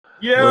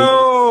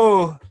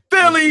Yo,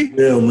 Philly.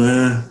 Yeah,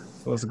 man.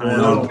 What's going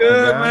going on, What's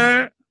good,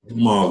 man?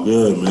 I'm all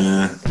good,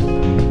 man.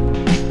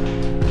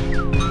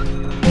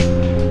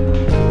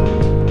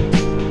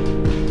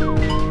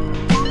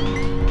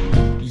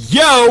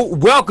 Yo,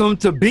 welcome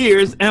to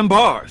Beers and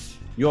Bars.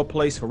 Your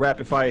place for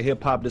rapid fire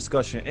hip hop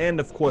discussion and,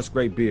 of course,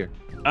 great beer.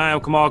 I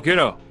am Kamal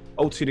Kiddo.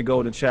 OT the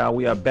Golden Child.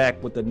 We are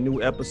back with a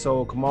new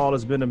episode. Kamal,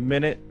 it's been a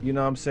minute. You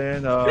know what I'm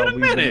saying?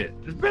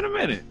 It's been a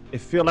minute. It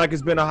feel like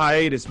it's been a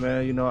hiatus,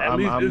 man. You know,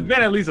 It's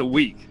been at least a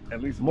week.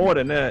 At least more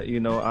than that.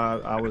 You know,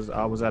 I was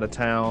out of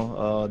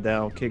town,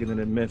 down kicking it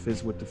in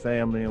Memphis with the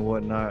family and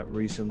whatnot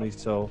recently.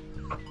 So,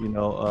 you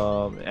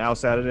know,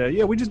 outside of that,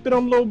 yeah, we just been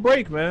on a little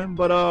break, man.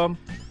 But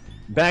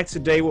back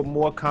today with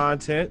more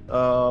content.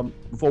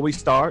 Before we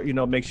start, you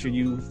know, make sure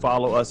you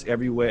follow us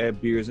everywhere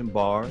at Beers and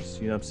Bars.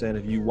 You know what I'm saying?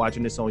 If you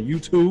watching this on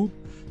YouTube,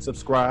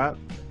 subscribe.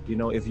 You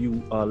know, if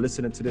you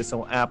listening to this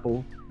on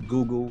Apple,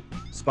 Google,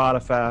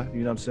 Spotify,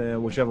 you know what I'm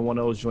saying? Whichever one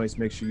of those joints,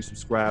 make sure you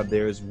subscribe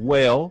there as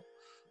well.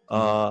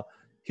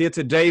 Here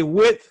today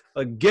with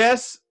a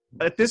guest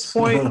at this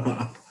point.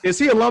 Is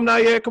he alumni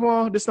yet? Come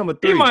on, this number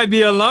 3. He might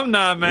be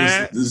alumni,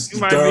 man. This He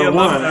is might the be third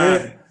one.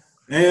 alumni.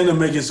 And to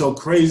make it so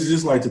crazy, this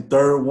is like the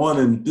third one,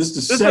 and this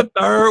is the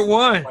third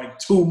one. Like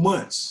 2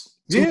 months.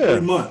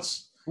 3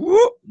 months.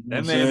 Whoop.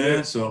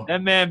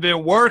 That man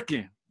been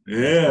working.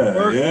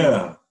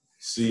 Yeah.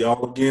 See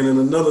y'all again in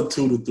another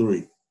 2 to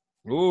 3.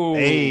 Ooh.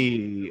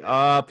 Hey,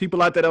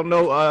 people out there don't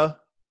know,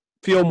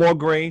 Fillmore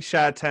Green,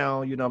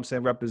 Chi-Town, you know what I'm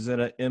saying,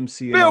 representative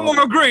MC.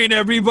 Fillmore Green,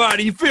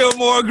 everybody.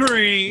 Fillmore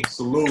Green.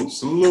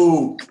 Salute.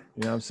 You know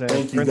what I'm saying?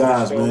 Thank you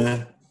guys,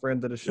 man.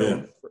 Friend of the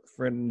show,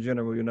 friend in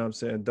general, you know what I'm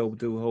saying? Dope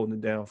dude holding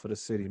it down for the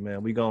city,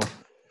 man. We gon'.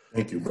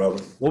 Thank you,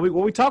 brother. What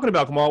we talking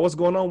about, Kamal? What's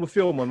going on with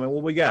Fillmore, man?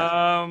 What we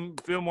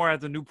got? Fillmore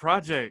has a new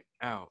project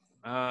out.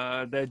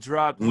 That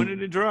dropped. When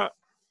did it drop?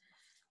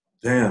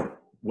 Damn.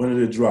 When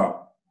did it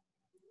drop?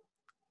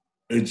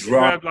 It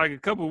dropped like a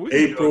couple weeks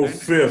April ago.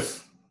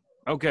 5th.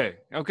 Okay.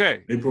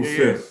 April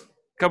 5th. A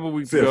couple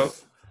weeks ago.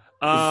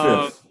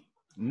 5th.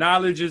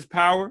 Knowledge is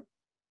power.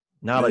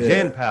 Knowledge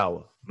and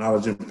power.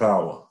 Knowledge and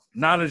power.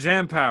 Knowledge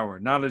and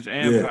power. Knowledge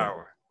and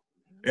power.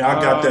 Yeah,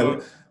 I got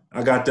that.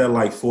 I got that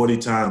like 40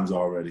 times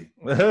already.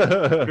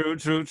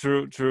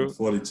 True.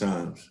 40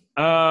 times.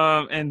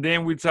 And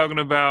then we're talking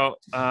about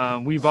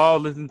we've all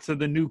listened to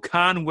the new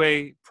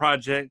Conway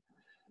project,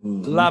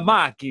 La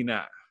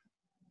Máquina.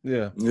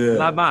 Yeah.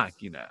 La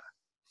Máquina.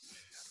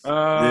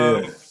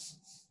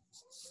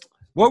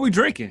 What we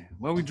drinking?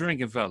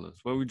 Fellas?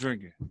 What we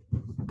drinking?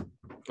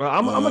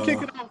 I'm gonna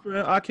kick it off,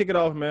 man. I'll kick it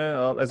off,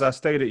 man. As I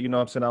stated, you know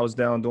what I'm saying, I was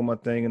down doing my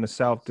thing in the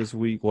South this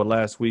week or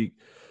last week.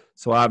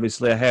 So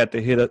obviously I had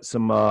to hit up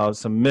some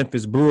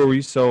Memphis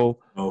breweries. So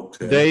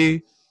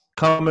they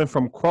coming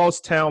from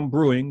Crosstown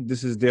Brewing.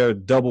 This is their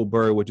Double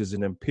Bird, which is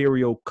an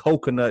Imperial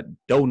Coconut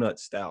Donut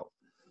Stout.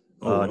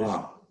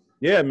 Wow.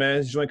 Yeah, man.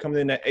 This joint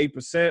coming in at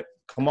 8%.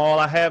 Kamal,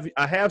 I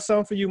have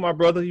some for you, my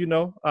brother. You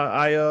know,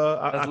 I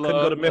couldn't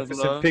go to Memphis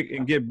and pick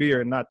and get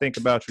beer and not think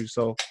about you.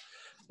 So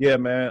yeah,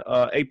 man.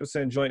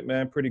 8% joint,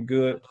 man. Pretty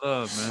good.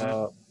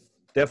 Man.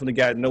 Definitely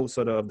got notes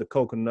of the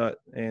coconut,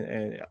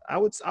 and I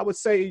would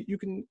say you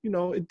can, you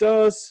know, it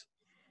does.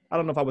 I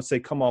don't know if I would say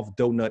come off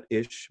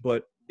donut-ish,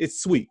 but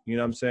it's sweet. You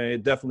know what I'm saying?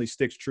 It definitely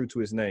sticks true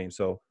to its name.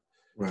 So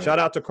shout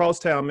out to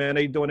Crosstown, man.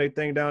 They doing their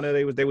thing down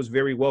there. They was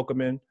very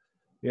welcoming.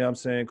 You know what I'm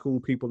saying? Cool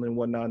people and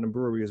whatnot in the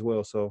brewery as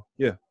well. So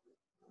yeah.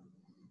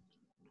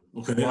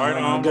 Okay.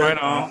 Right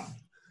on.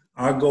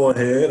 I'll go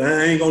ahead.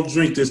 I ain't gonna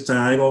drink this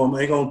time. I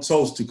ain't gonna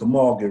toast to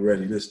Kamal. Get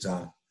ready this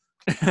time.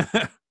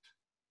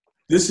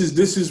 This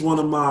is one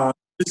of my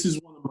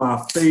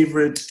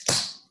favorite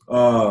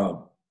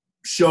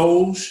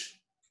shows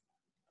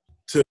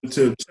to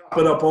chop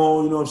it up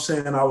on. You know what I'm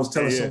saying? I was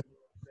telling someone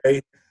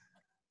today,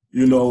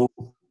 you know,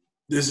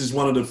 this is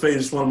one of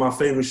my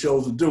favorite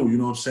shows to do. You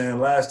know what I'm saying?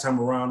 Last time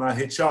around, I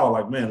hit y'all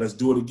like, man, let's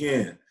do it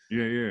again.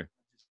 Yeah.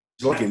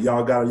 Look at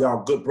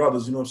y'all good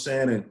brothers. You know what I'm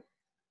saying? And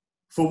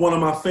for one of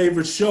my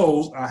favorite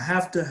shows, I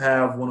have to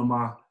have one of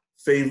my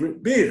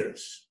favorite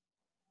beers.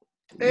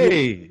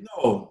 Hey,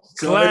 no,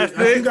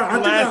 classic.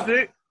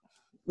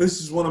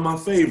 This is one of my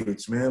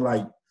favorites, man.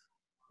 Like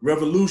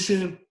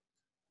Revolution,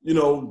 you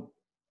know,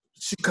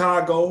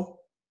 Chicago,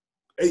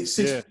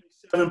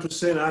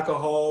 67%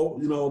 alcohol.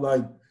 You know,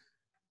 like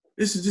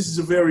this is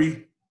a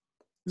very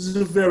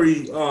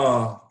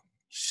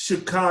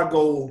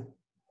Chicago.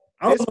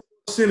 I don't know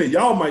what's in it.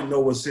 Y'all might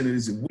know what's in it.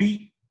 Is it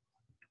wheat?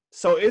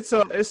 So it's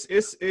an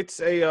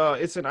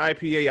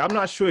IPA. I'm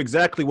not sure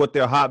exactly what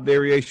their hop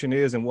variation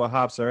is and what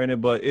hops are in it,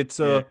 but it's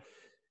a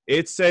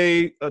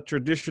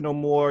traditional,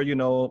 more, you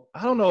know,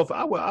 I don't know if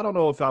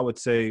I would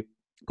say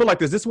put like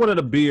this. This is one of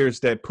the beers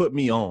that put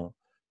me on.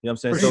 You know what I'm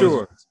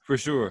saying? For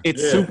sure.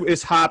 It's super.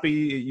 It's hoppy.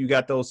 You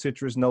got those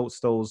citrus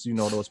notes, those, you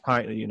know, those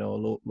pine, you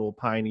know, little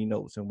piney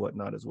notes and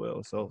whatnot as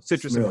well. So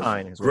citrus and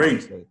pine is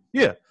great.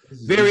 Yeah,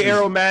 very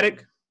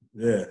aromatic.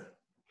 Yeah.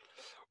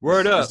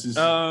 Word up.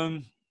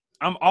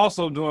 I'm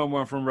also doing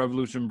one from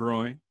Revolution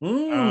Brewing.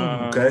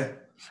 Okay.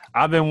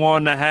 I've been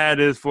wanting to have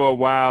this for a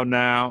while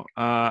now.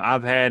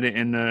 I've had it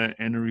in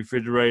the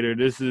refrigerator.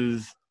 This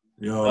is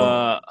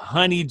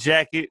honey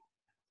jacket.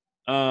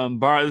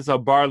 This is a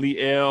barley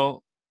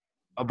ale,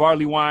 a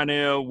barley wine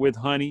ale with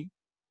honey.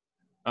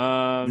 Me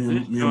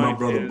and my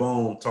brother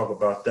Bone talk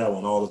about that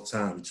one all the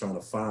time. We're trying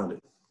to find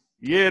it.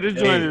 Yeah, this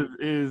joint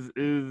is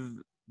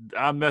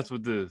I mess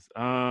with this.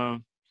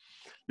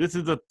 This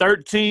is a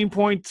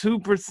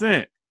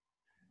 13.2%.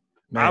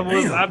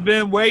 I've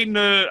been waiting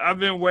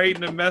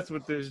to mess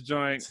with this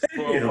joint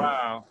for a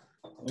while.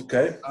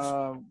 Okay.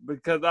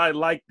 Because I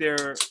like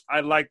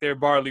their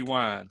barley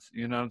wines.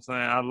 You know what I'm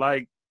saying? I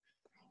like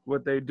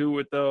what they do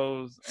with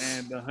those,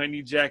 and the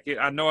honey jacket.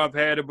 I know I've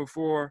had it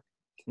before.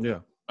 Yeah.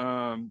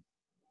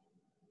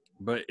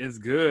 But it's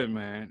good,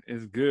 man.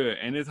 It's good,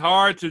 and it's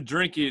hard to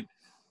drink it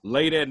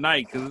late at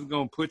night because it's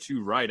gonna put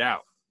you right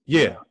out.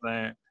 Yeah. You know what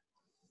I'm saying?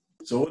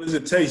 So what does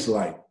it taste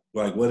like?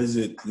 Like what is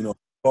it?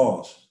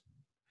 Pause.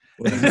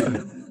 What is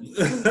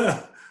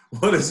it?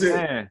 What is it?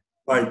 Man,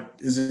 like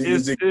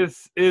is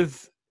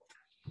it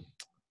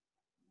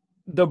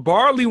the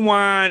barley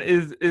wine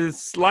is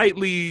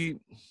slightly,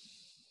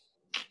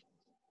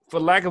 for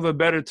lack of a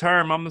better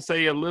term, I'm gonna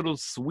say a little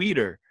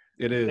sweeter.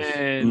 It is.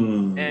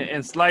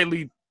 And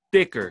slightly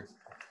thicker.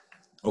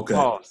 Okay.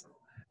 Pause.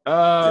 You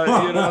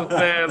know what I'm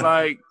saying?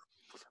 Like,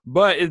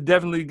 but it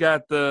definitely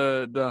got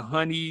the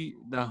honey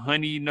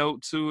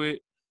note to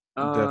it.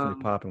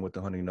 Definitely popping with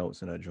the honey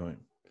notes in that joint.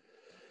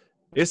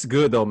 It's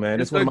good though,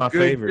 man. It's one of my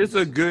favorites. It's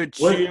a good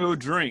chill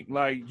drink.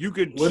 Like you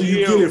could. Where do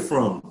you get it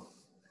from?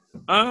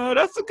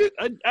 That's a good.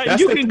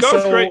 You can go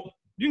straight.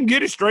 You can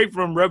get it straight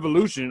from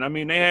Revolution. I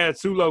mean, they had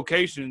 2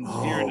 locations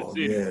here in the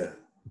city. Yeah.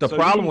 The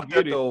problem with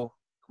that though,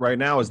 right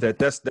now, is that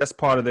that's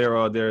part of their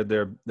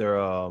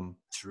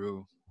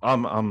True.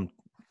 I'm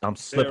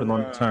slipping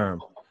on the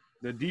term.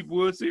 The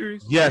Deepwood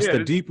series? Yes,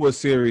 the Deepwood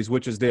series,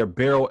 which is their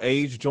barrel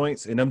aged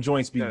joints, and them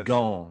joints be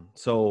gone.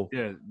 So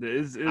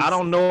I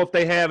don't know if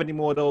they have any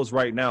more of those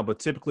right now, but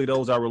typically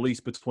those are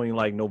released between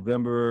like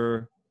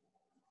November,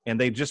 and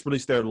they just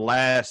released their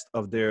last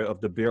of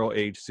the barrel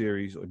aged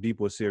series or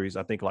Deepwood series,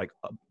 I think like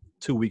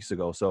 2 weeks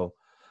ago. So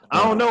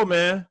I don't know,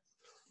 man.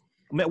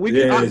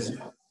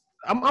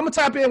 I'm gonna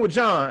tap in with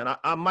John.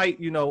 I might,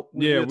 we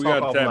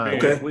gotta tap in.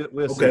 Okay,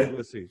 we'll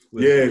see.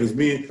 Because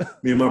me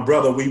and my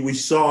brother, we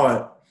saw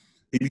it.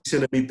 He be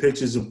sending me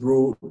pictures of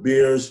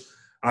beers.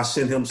 I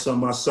sent him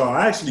some I saw.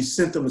 I actually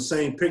sent him the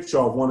same picture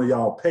of one of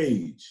y'all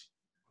page.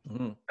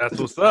 Mm-hmm. That's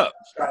what's up.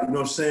 You know what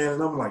I'm saying?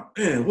 And I'm like,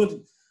 man,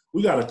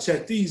 we got to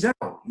check these out.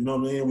 You know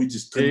what I mean? We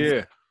just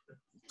couldn't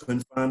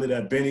find it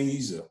at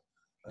Benny's or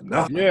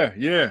nothing.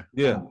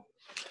 Yeah.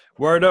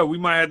 Word up. We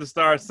might have to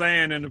start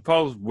saying in the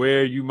post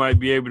where you might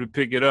be able to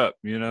pick it up.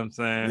 You know what I'm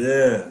saying?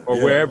 Yeah.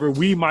 Or wherever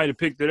we might have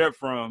picked it up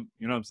from.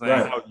 You know what I'm saying?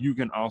 Right. How you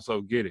can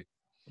also get it.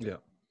 Yeah.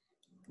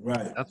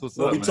 Right. That's what's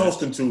what up. We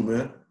toasting to,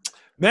 man.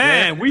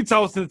 Man, we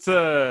toasting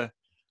to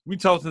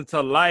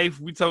life.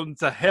 We toasting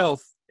to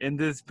health in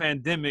this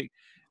pandemic.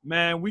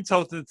 Man, we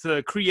toasting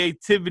to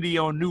creativity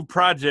on new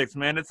projects,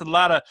 man. It's a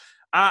lot of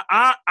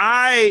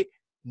I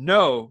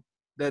know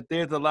that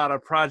there's a lot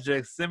of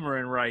projects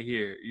simmering right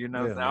here. You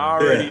know what I'm saying? I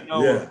already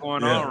know what's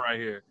going on right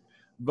here.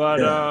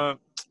 But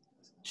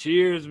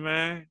cheers,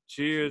 man.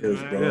 Cheers,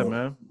 man. Yeah,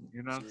 man.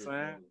 You know what I'm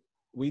saying?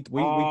 We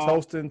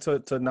toasting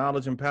to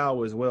knowledge and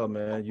power as well,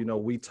 man. You know,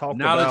 we talked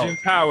knowledge about and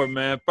power,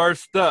 man.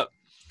 First up,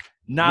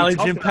 knowledge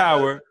and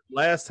power.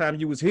 Last time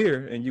you was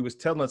here and you was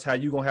telling us how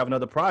you gonna have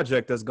another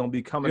project that's gonna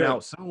be coming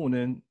out soon,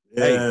 and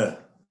hey,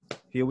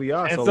 here we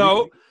are.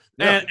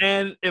 And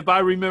and if I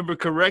remember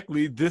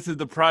correctly, this is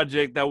the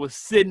project that was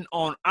sitting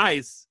on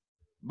ice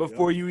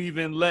before you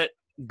even let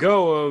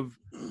go of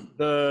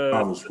the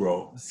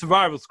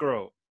Survival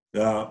Scroll.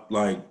 Yeah,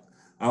 like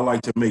I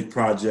like to make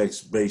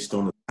projects based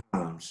on the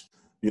times.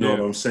 You know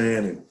what I'm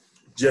saying? And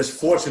just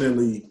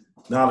fortunately,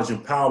 knowledge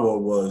and power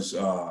was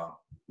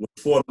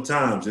for the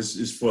times.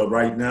 It's for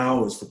right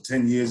now. It's for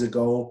 10 years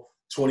ago,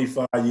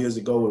 25 years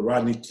ago with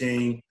Rodney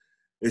King.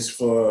 It's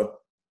for,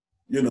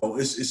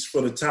 it's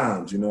for the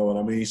times. You know what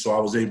I mean? So I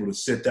was able to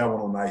set that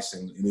one on ice,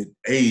 and it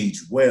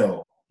aged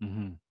well.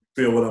 Mm-hmm.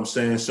 Feel what I'm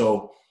saying?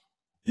 So,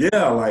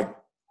 like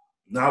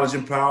knowledge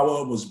and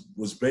power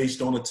was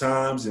based on the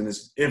times, and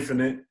it's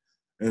infinite.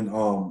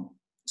 And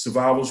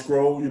Survival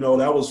Scroll,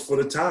 that was for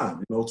the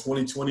time.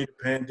 2020, the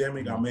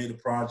pandemic, I made a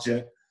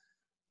project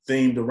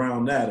themed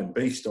around that and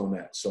based on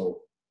that.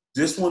 So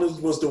this one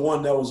was the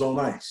one that was on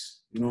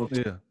ice.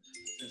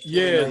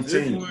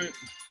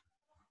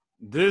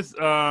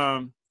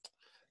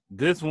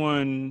 This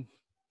one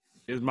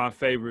is my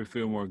favorite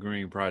Fillmore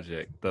Green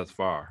project thus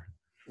far.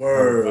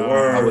 Word.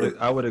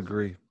 I would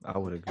agree.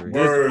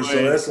 Word.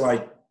 So that's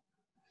like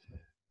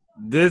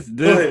this.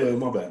 Go ahead,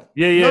 my bad.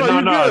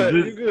 No.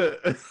 You're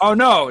good. Oh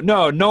no.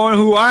 Knowing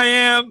who I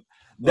am,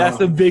 that's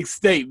a big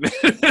statement.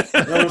 You know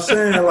what I'm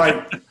saying?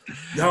 Like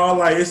y'all,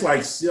 like it's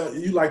like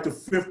you like the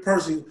fifth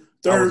person,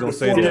 third, the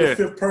fourth, the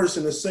fifth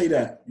person to say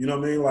that. You know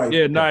what I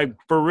mean? Like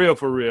for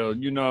real.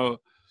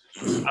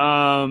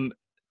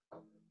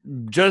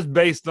 just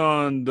based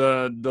on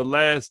the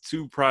last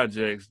two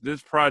projects,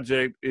 this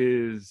project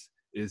is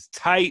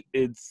tight.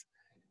 It's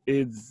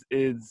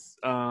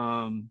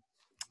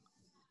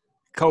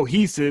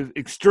cohesive,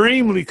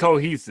 extremely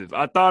cohesive.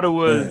 I thought it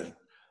was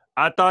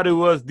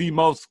the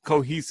most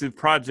cohesive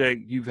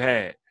project you've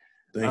had.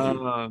 Thank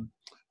you.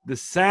 The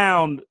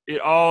sound,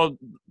 it all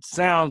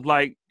sounds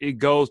like it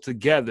goes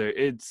together.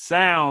 It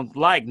sounds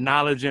like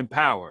Knowledge and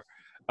Power.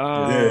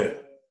 Yeah.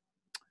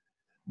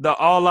 The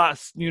All I,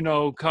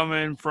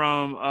 coming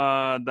from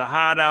the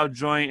Hideout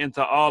joint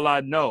into All I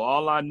Know.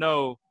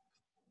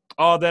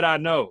 All that I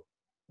know.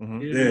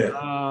 Mhm. Is,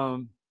 Yeah.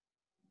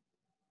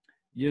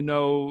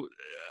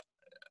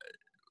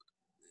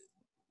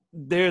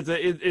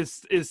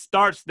 it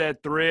starts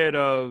that thread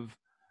of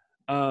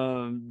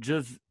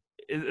just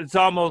it's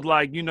almost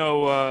like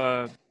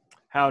how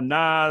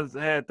Nas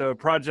had the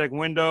Project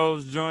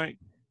Windows joint,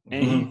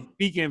 and he's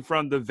speaking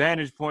from the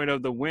vantage point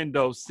of the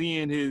window,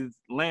 seeing his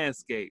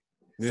landscape.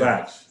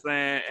 Facts.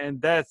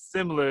 And that's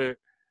similar.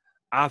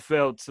 I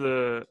felt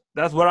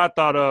that's what I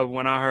thought of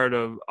when I heard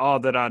of All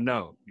That I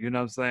Know. You know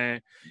what I'm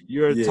saying?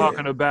 You're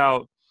talking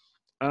about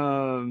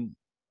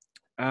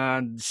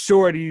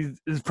Shorty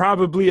is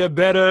probably a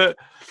better,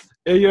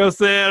 you know what I'm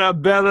saying,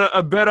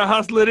 a better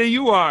hustler than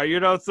you are. You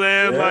know what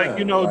I'm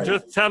saying? Yeah,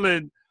 just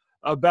telling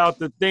about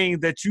the things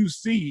that you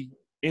see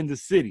in the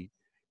city.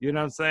 You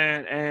know what I'm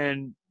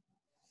saying?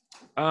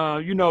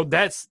 And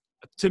that's,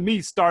 to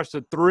me, starts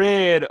a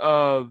thread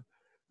of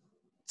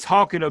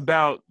talking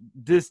about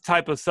this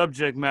type of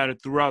subject matter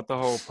throughout the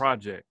whole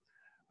project.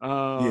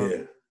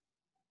 Follow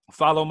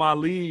My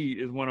Lead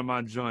is one of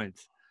my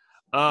joints.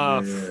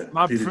 My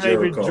Peter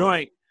favorite Jericho.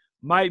 joint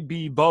might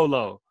be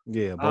Bolo.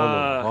 Yeah,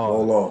 Bolo.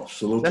 Bolo.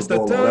 Salute that's to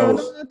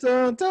Bolo.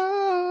 Dun,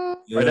 dun.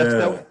 Yeah. Right,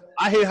 that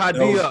I hit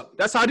Hadi up.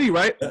 That's Hadi,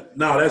 right?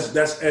 No, that's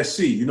SC.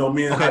 You know,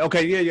 me and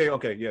okay, Hadi, yeah.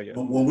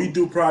 When we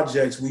do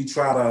projects, we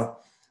try to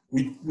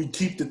we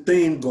keep the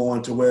theme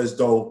going to where as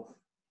though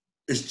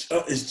it's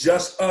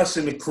just us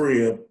in the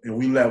crib, and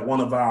we let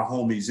one of our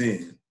homies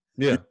in.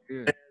 Yeah.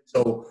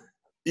 So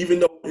even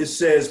though it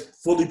says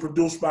fully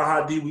produced by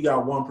Hadi, we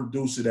got one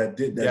producer that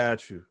did that.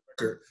 Got you.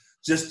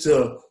 Just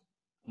to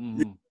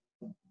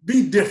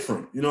be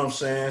different, you know what I'm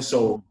saying?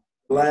 So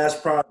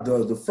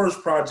the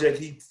first project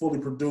he fully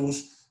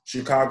produced,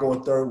 Chicago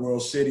and Third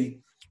World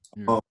City.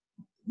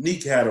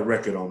 Neek had a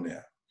record on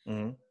there,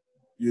 and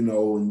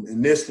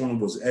this one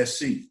was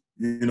SC,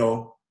 and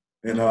I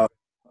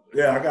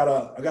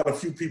got a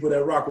few people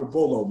that rock with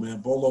Bolo, man.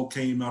 Bolo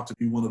came out to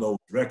be one of those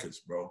records,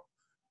 bro.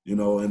 And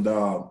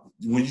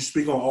when you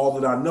speak on All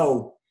That I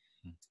Know,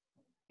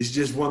 it's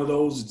just one of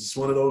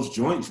those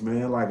joints,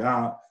 man. Like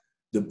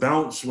the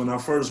bounce when I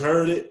first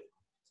heard it,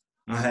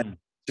 I had to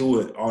do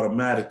it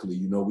automatically.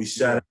 We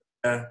sat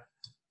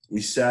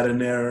in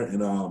there,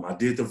 and I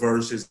did the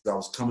verses. I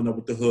was coming up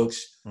with the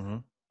hooks.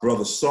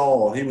 Brother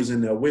Saul, he was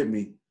in there with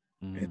me,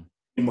 and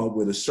came up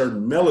with a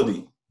certain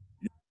melody,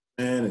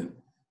 and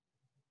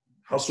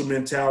hustle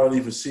mentality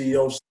for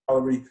CEO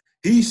salary.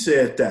 He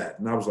said that,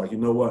 and I was like, you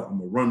know what? I'm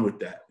gonna run with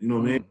that. You know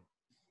what I mean?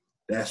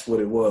 That's what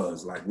it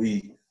was. Like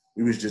we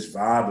was just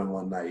vibing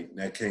one night, and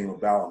that came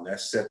about, and that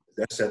set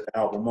the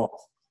album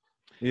off.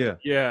 Yeah.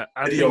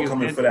 Video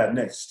coming for that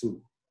next too.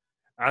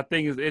 I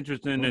think it's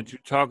interesting that you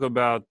talk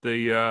about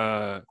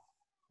the,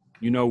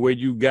 where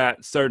you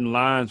got certain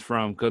lines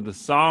from, because the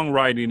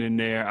songwriting in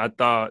there, I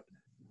thought,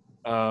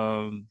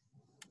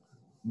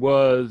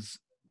 was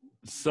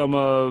some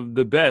of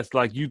the best.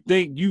 Like you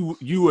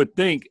would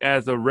think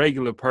as a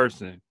regular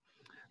person,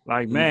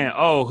 like, man,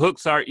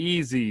 hooks are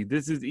easy.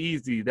 This is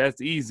easy.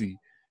 That's easy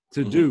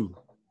to do.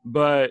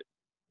 But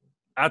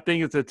I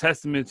think it's a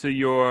testament to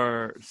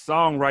your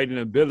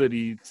songwriting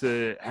ability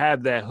to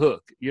have that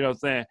hook, you know what I'm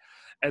saying?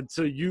 And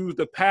to use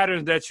the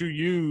patterns that you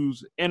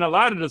use in a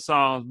lot of the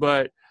songs.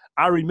 But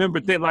I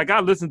remember I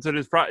listened to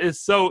this,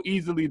 it's so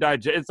easily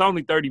digestible. It's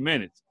only 30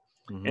 minutes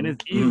and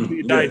it's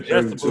easily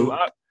digestible.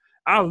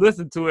 I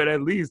listen to it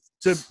at least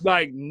to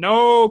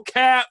no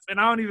cap, and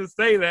I don't even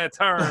say that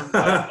term.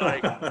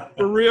 But,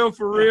 for real,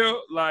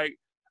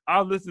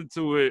 I'll listen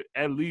to it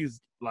at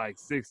least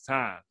 6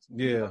 times.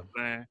 Yeah. You know what I'm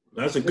saying?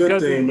 That's a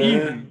good thing,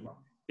 man.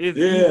 It's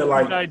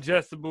easily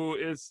digestible.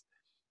 It's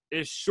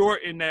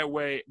short in that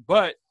way,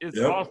 but it's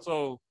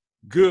also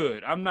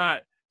good. I'm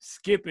not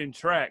skipping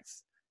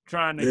tracks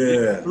trying to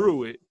get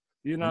through it.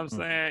 You know what I'm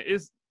saying?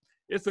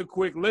 It's a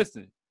quick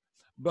listen.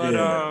 But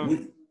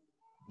to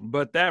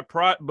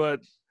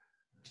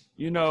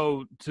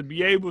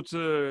be able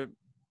to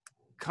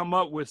come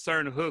up with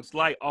certain hooks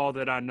like All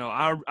That I Know,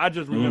 I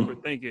just remember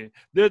thinking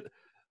that,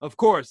 of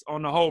course,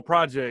 on the whole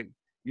project,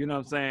 you know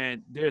what I'm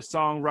saying, there's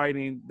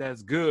songwriting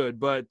that's good,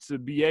 but to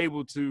be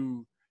able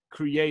to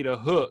create a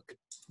hook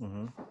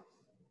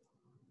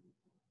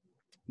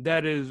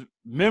that is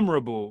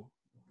memorable,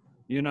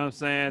 you know what I'm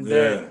saying,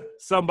 that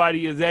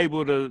somebody is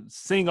able to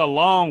sing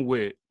along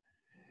with,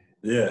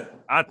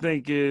 I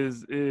think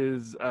is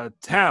a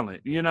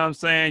talent. You know what I'm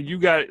saying? You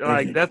got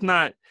that's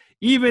not,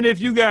 even if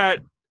you got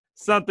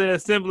something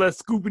as simple as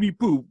scoopity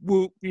poop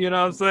whoop. You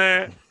know what I'm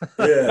saying?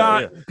 Yeah.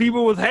 Nah,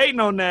 people was hating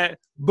on that,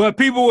 but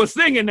people were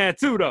singing that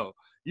too, though.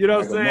 You know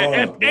what I'm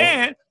saying?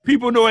 And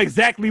people know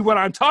exactly what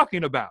I'm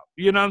talking about.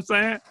 You know what I'm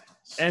saying?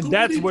 And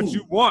that's what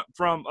you want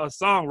from a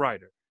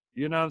songwriter.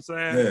 You know what I'm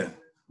saying? Yeah.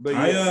 But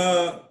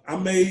I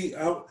made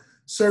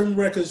certain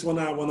records when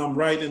I'm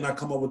writing, I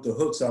come up with the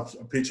hooks. I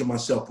picture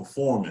myself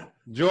performing.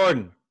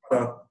 Jordan.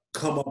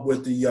 Come up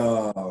with the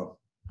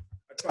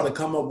I try to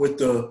come up with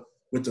the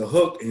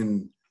hook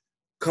and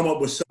come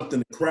up with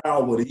something the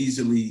crowd would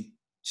easily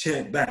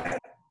chant back.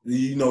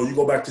 You know, you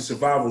go back to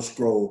Survival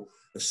Scroll,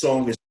 a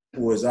song as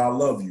simple as I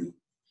love you.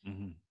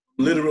 Mm-hmm.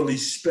 Literally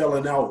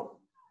spelling out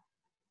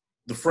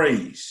the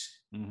phrase.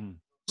 Mm-hmm.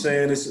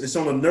 Saying it's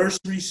on the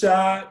nursery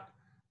side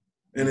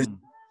and it's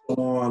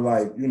on,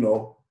 like, you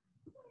know,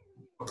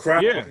 a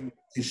crowd can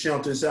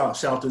shout this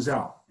out.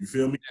 You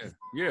feel me?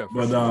 Yeah.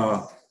 But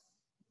sure.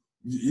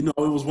 You know,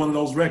 it was one of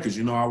those records.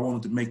 You know, I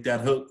wanted to make that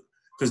hook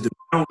because the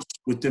bounce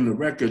within the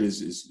record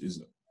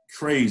is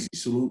crazy.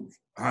 Salute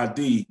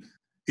Hadi,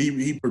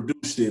 he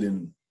produced it,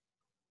 and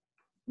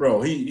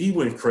bro, he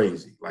went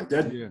crazy like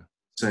that. Yeah,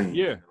 insane.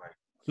 Yeah.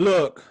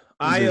 Look,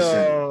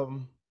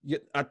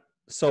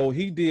 so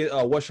he did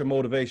What's Your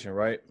Motivation,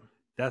 right?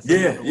 That's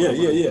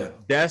yeah.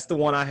 That's the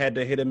one I had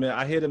to hit him in.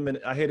 I hit him in the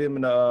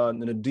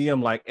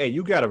DM like, hey,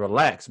 you gotta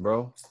relax,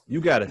 bro. You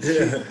gotta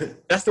chill.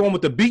 That's the one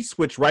with the beat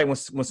switch, right? When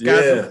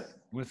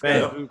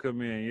Skyzoo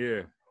come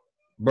in,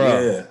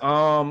 bro.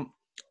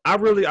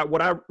 Yeah.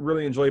 What I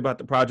really enjoy about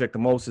the project the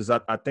most is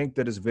I think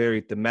that it's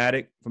very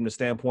thematic from the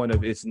standpoint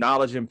of its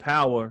knowledge and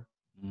power.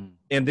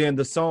 And then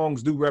the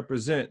songs do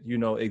represent, you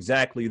know,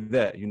 exactly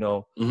that, you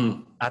know.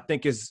 I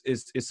think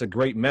it's a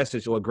great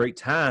message or a great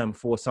time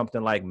for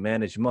something like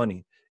Manage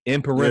Money,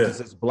 in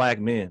parentheses, Black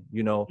men,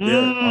 you know.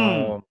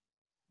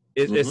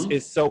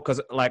 It's so,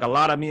 because like a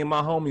lot of me and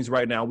my homies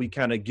right now, we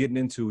kind of getting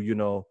into, you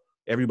know,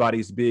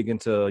 everybody's big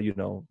into, you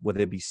know, whether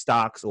it be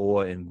stocks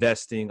or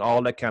investing,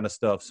 all that kind of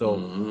stuff.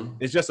 So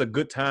it's just a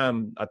good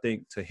time, I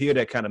think, to hear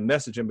that kind of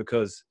messaging,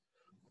 because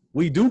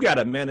we do got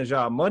to manage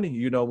our money,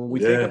 you know, when we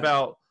think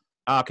about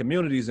our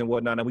communities and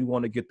whatnot, and we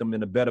want to get them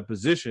in a better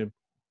position.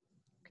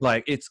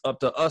 Like, it's up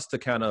to us to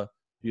kind of,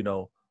 you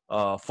know,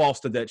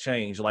 foster that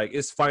change. Like,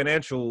 it's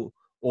financial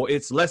or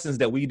it's lessons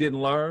that we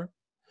didn't learn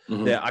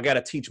that I got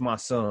to teach my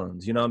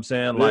sons. You know what I'm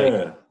saying?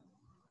 Like,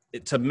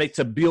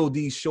 to build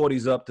these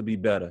shorties up to be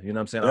better. You know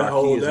what I'm saying?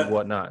 Our kids and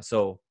whatnot.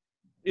 So,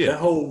 that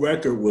whole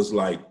record was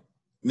like,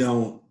 you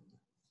know,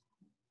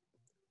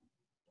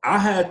 I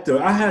had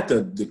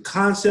the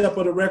concept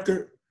of the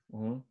record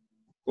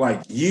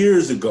like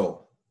years ago,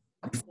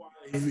 before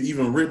I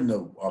even written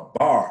a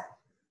bar.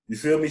 You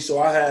feel me? So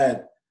I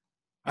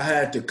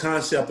had the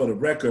concept of the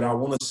record, I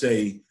want to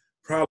say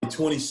probably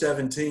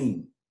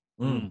 2017.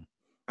 I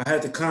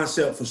had the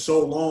concept for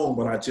so long,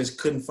 but I just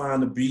couldn't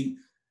find the beat,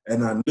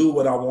 and I knew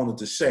what I wanted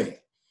to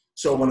say.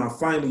 So when I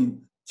finally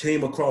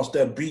came across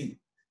that beat,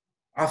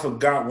 I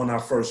forgot when I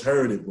first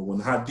heard it, but when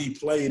Hadi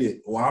played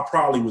it, or I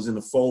probably was in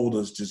the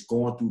folders just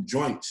going through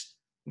joints.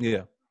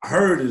 Yeah. I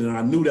heard it and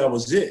I knew that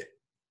was it,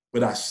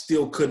 but I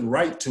still couldn't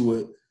write to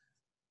it.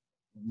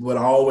 But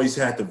I always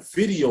had the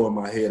video in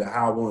my head of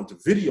how I wanted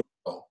the video to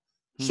go.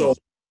 So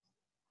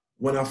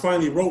when I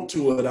finally wrote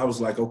to it, I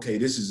was like, okay,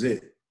 this is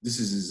it. This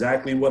is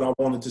exactly what I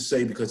wanted to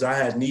say, because I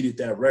had needed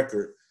that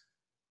record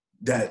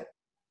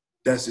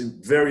that's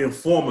very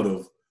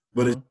informative,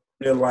 but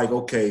they're like,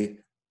 okay,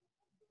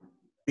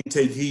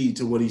 take heed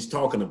to what he's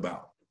talking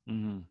about.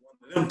 One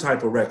of them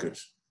type of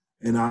records.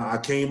 And I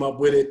came up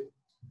with it.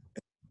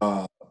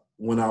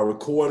 When I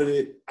recorded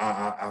it,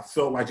 I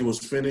felt like it was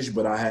finished,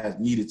 but I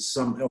had needed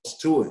something else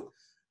to it.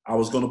 I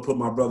was going to put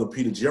my brother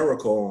Peter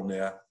Jericho on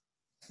there,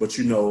 but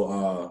you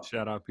know.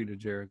 Shout out Peter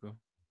Jericho.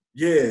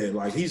 Yeah,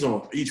 like he's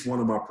on each one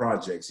of my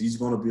projects. He's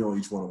going to be on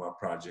each one of my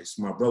projects.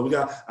 My brother, we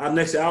got our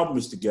next album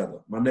is together.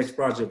 My next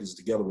project is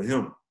together with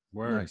him.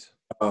 Nice.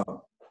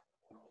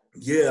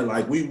 Yeah,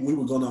 like we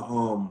were going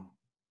to,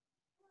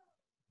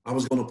 I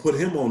was going to put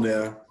him on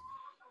there,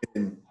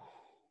 and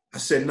I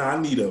said, I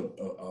need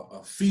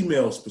a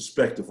female's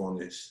perspective on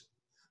this.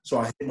 So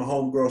I hit my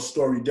homegirl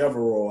Story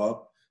Devereaux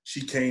up.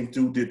 She came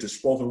through, did the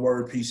spoken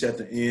word piece at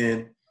the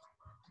end.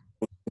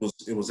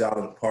 It was out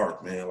of the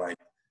park, man. Like,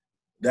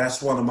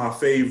 that's one of my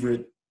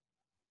favorite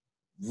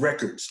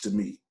records to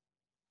me.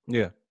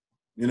 Yeah.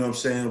 You know what I'm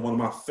saying? One of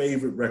my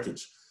favorite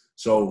records.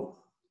 So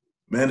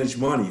Manage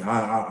Money,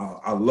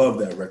 I love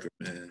that record,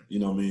 man. You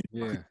know what I mean?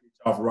 Yeah.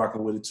 Off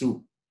rocking with it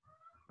too.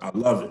 I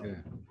love it.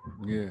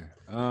 Yeah.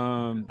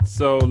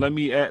 So let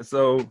me add.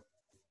 So,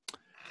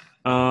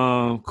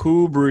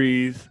 Cool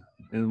Breeze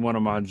is one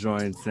of my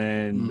joints,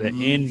 and the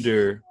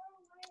Ender,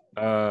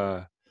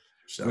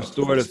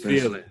 Restore the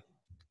Feeling.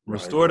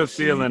 Restore the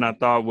Feeling, I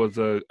thought was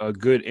a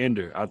good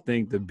ender. I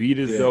think the beat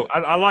is dope.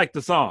 I like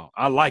the song.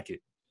 I like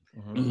it.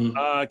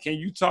 Can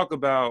you talk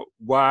about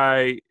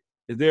why?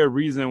 Is there a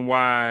reason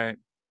why?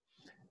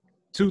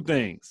 Two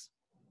things.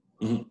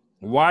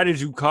 Why did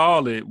you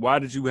call it? Why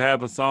did you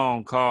have a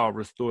song called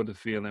Restore the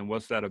Feeling?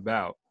 What's that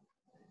about?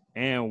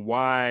 And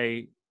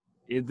why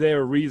Is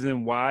there a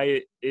reason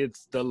why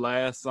it's the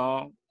last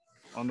song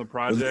on the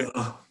project?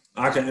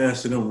 I can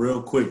answer them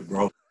real quick,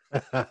 bro.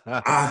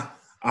 I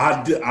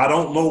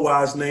don't know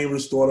why it's named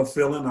Restore the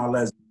Feeling. I'll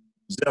let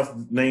Zeph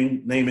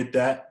name it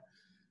that.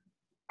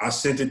 I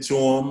sent it to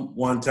him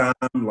one time,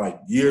 like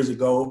years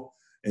ago,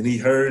 and he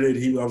heard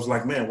it. I was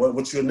like, man,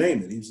 what's your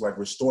name? And he was like,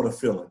 Restore the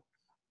Feeling.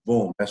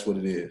 Boom, that's what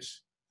it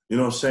is. You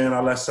know what I'm saying?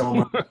 I let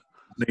some of my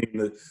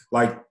name it.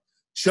 Like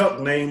Chuck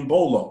named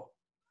Bolo.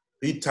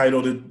 He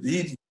titled it,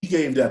 he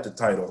gave that the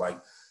title. Like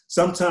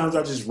sometimes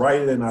I just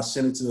write it and I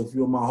send it to a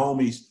few of my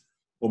homies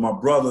or my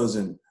brothers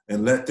and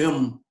let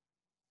them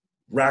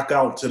rock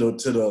out to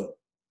the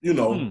you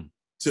know,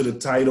 to the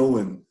title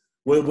and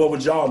what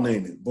would y'all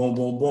name it? Boom,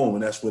 boom, boom.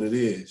 And that's what it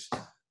is.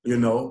 You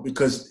know,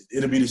 because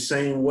it'll be the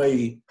same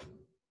way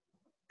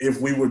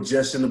if we were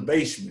just in the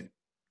basement.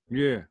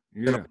 Yeah.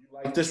 You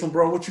like this one,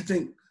 bro? What you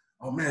think?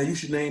 Oh man, you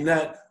should name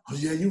that. Oh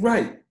yeah, you're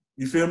right.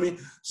 You feel me?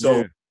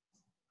 So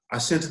I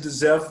sent it to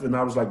Zeph and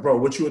I was like, bro,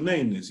 what you would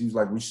name this? He was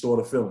like, Restore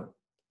the Feeling.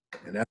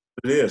 And that's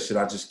what it is. Shit,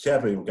 I just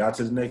kept it and got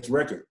to the next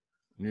record.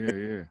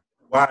 Yeah.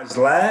 Why it's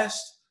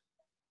last?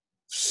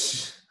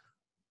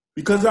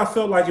 Because I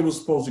felt like it was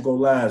supposed to go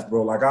last,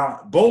 bro. Like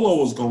Bolo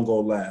was gonna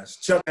go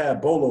last. Chuck had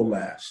Bolo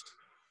last.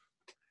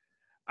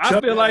 I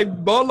feel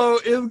like Bolo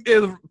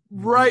is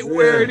right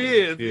where it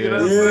is. Yeah. You know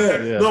what I'm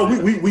saying? No,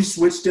 we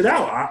switched it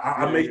out.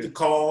 I made the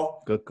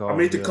call. Good call. I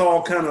made the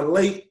call kind of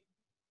late.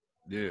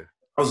 Yeah.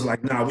 I was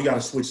like, nah, we got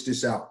to switch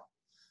this out.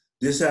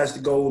 This has to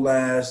go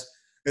last.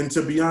 And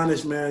to be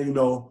honest, man, you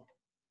know,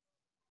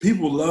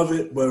 people love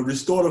it, but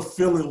Restore the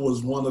Feeling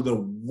was one of the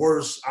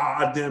worst.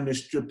 I damn near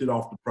stripped it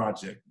off the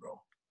project,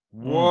 bro.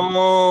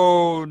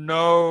 Whoa,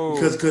 no.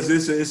 Because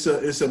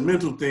it's a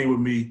mental thing with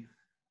me.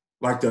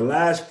 Like the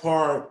last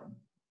part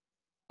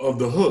of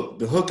the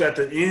hook at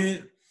the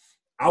end,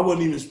 I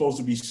wasn't even supposed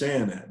to be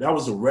saying that. That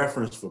was a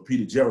reference for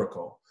Peter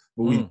Jericho,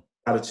 but we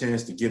got a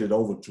chance to get it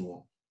over to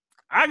him.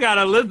 I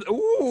gotta listen.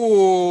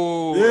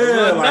 Ooh,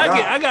 yeah.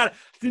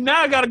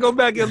 Now I gotta go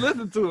back and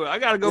listen to it. I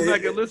gotta go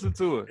back and listen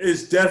to it.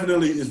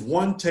 It's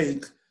one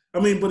take. I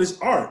mean, but it's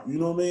art. You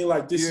know what I mean?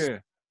 Like this.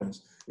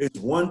 It's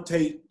one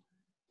take.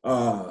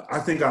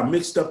 I think I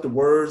mixed up the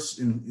words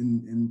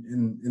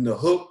in the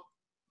hook.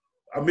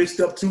 I mixed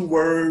up 2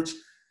 words.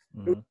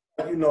 You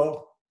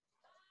know,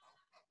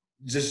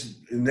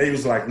 and they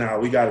was like, "Nah,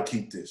 we got to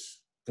keep this,"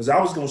 because I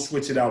was gonna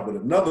switch it out with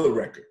another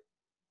record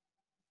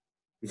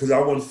because I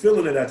wasn't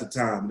feeling it at the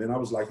time. And then I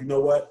was like, you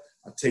know what?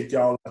 I take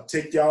y'all.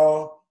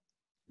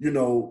 You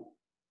know,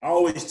 I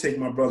always take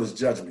my brother's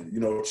judgment. You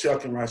know,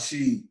 Chuck and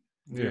Rashid.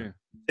 Yeah.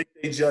 Take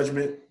their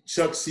judgment.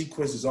 Chuck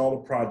sequences all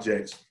the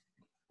projects.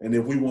 And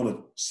if we want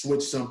to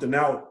switch something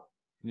out,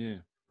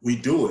 we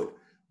do it.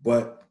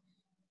 But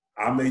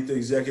I made the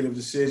executive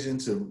decision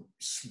to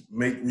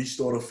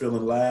Restore the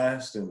Feeling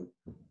last, and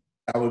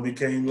how it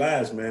became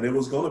last, man. It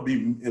was going to be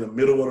in the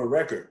middle of the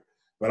record,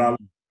 but I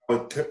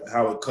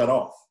how it cut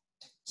off.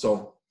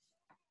 So,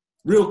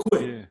 real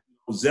quick,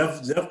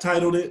 Zeph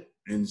titled it,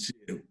 and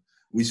shit,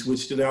 we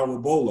switched it out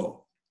with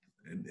Bolo.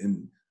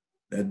 And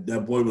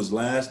that boy was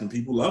last, and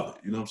people love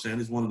it. You know what I'm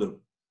saying? It's one of the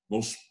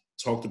most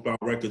talked about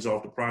records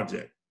off the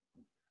project.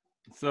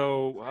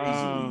 So,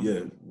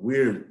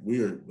 weird,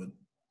 but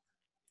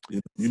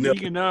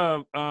speaking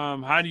of,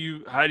 how do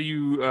you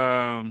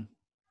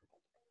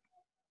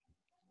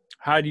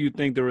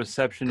think the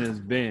reception has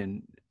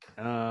been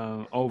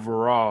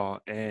overall,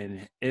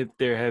 and if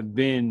there have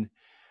been,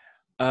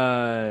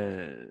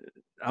 I'm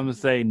gonna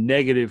say,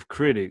 negative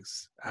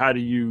critics, how do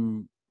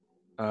you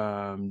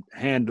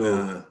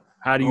handle?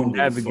 How do you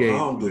navigate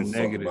the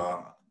negative?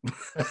 I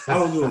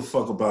don't give a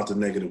fuck about the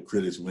negative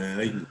critics,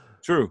 man.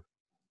 True.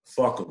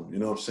 Fuck them. You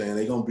know what I'm saying?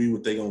 They gonna be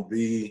what they gonna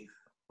be.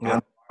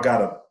 I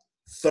got a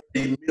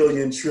 30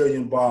 million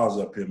trillion bars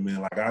up here,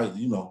 man. Like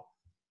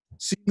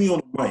see me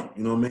on the mic.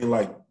 You know what I mean?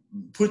 Like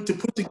put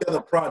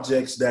together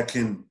projects that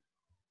can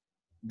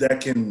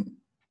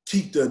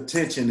keep the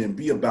attention and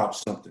be about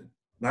something,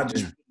 not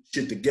just put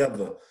shit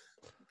together.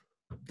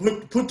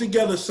 Put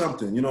together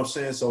something. You know what I'm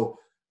saying? So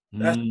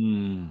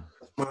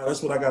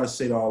that's what I gotta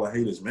say to all the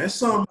haters, man.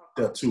 Some out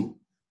there too,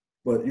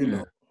 but you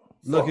know,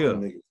 look here.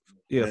 Niggas,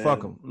 man.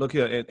 Fuck them. Look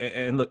here,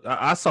 and look.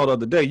 I saw the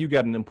other day you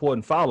got an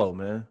important follow,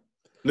 man.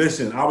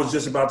 Listen, I was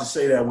just about to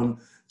say that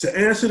to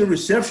answer the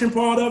reception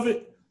part of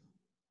it,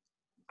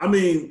 I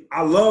mean,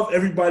 I love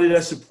everybody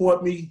that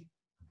support me.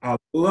 I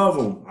love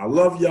them. I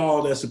love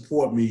y'all that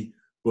support me.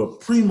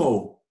 But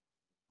Primo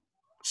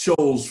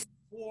chose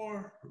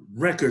 4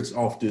 records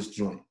off this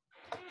joint.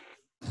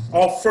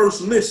 Off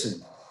first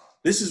listen.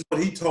 This is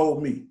what he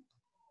told me.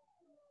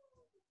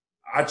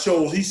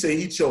 He said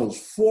he chose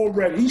 4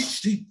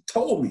 records. He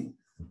told me.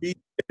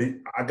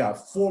 I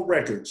got 4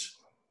 records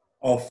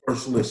off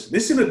first listen.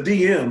 This in the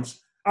DMs.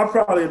 I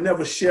probably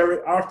never share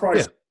it. I'll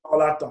probably say it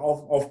all out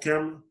off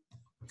camera.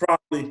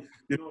 Probably,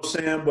 you know what I'm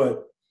saying?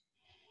 But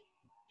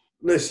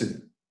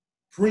listen,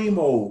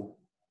 Primo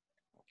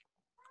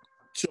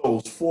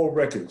chose 4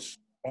 records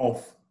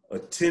off a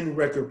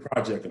 10-record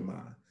project of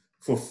mine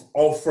for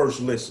all first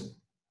listen.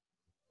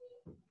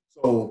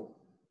 So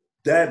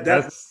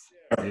That's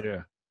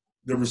yeah.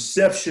 The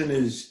reception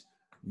is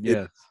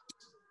Yes.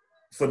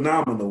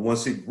 phenomenal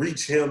once it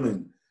reach him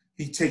and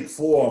he take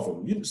 4 of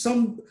them.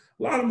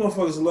 A lot of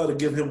motherfuckers love to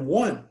give him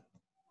one.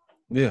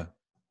 Yeah.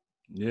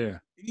 Yeah.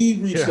 He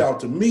reached out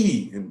to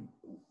me, and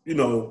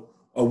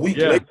a week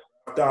later,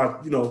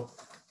 after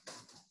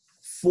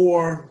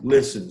 4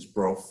 listens,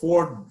 bro.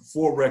 4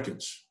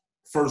 records.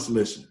 First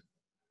listen.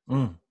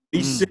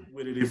 He's sick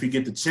with it if he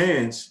get the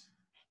chance.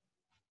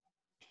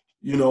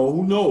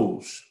 Who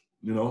knows?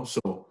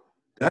 So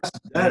that's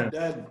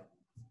that.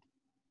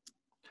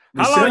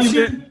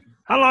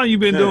 How long you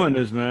been doing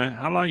this, man?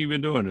 How long you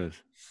been doing this?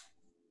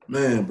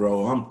 Man,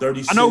 bro, I'm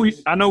 36.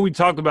 I know we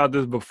talked about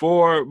this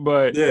before,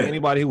 but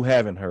anybody who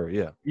haven't heard,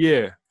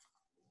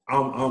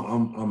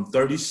 I'm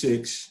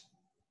 36.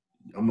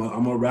 I'm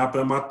a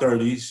rapper in my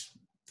 30s.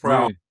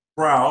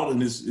 Proud,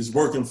 and it's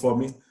working for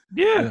me.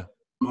 Yeah.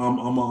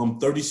 I'm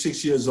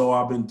 36 years old.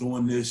 I've been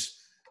doing this.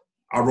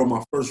 I wrote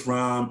my first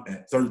rhyme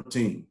at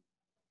 13.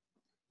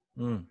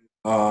 When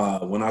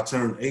I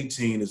turned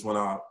 18 is when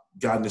I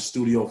got in the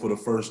studio for the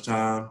first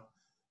time.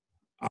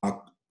 I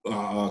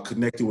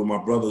connected with my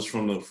brothers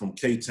from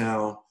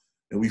K-Town,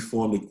 and we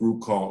formed a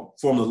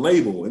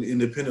label, an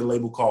independent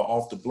label called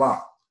Off the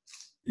Block.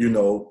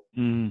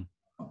 A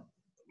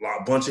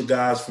bunch of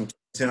guys from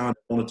K-Town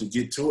wanted to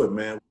get to it,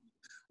 man.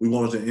 We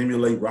wanted to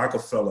emulate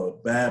Rockefeller,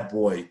 Bad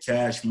Boy,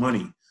 Cash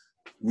Money.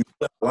 We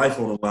put life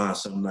on the line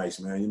some nights,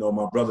 man.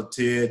 My brother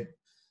Ted,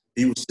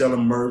 he was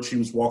selling merch. He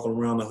was walking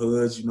around the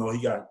hoods. He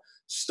got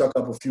stuck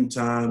up a few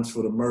times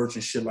for the merch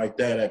and shit like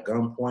that at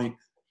gunpoint.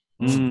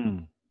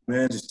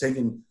 Man, just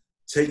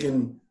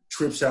taking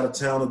trips out of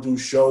town to do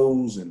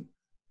shows, and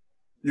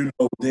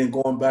then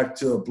going back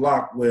to a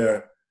block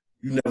where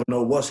you never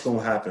know what's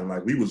gonna happen.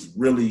 Like, we was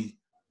really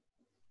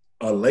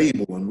a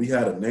label, and we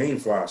had a name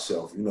for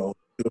ourselves, to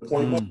the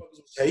point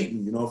motherfuckers was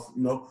hating,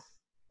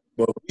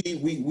 but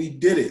we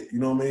did it,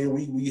 what I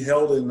mean? We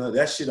held it, and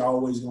that shit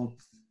always gonna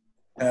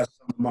have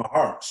something in my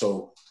heart.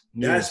 So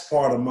that's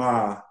part of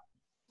my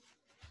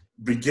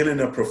beginning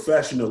of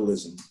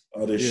professionalism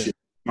of this shit.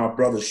 My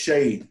brother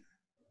Shay,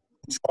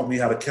 he taught me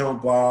how to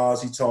count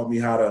bars. He taught me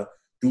how to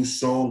do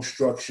song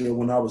structure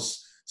when I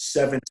was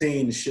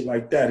 17 and shit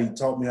like that. He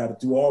taught me how to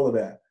do all of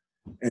that.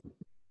 And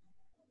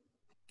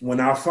when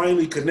I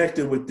finally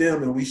connected with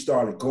them and we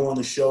started going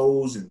to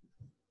shows and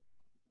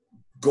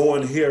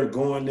going here,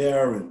 going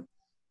there, and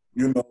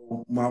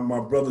my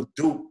brother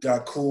Duke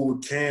got cool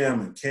with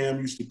Cam, and Cam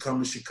used to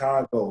come to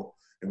Chicago,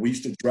 and we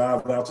used to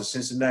drive out to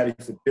Cincinnati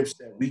for Dips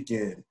that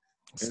weekend.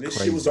 And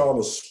this shit was all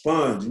a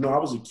sponge. I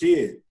was a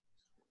kid.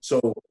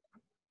 So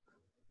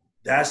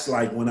that's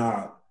like when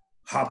I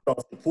hopped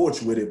off the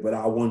porch with it, but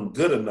I wasn't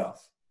good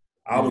enough.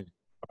 I was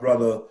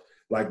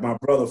my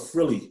brother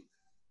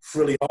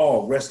Frilly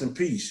Hall, rest in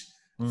peace.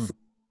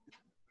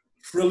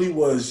 Frilly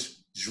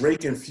was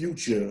Drake and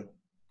Future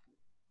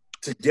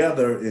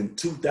together in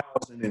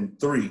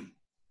 2003.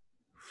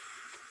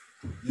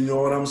 You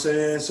know what I'm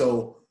saying?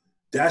 So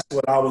that's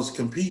what I was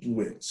competing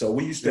with. So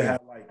we used to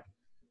have like,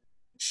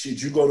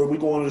 shit, we go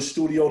into the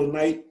studio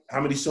tonight, how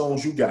many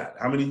songs you got?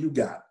 How many you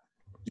got?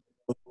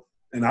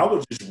 And I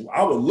would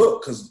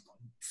look, because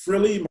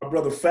Frilly, my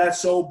brother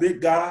Fatso,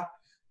 big guy,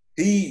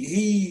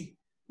 he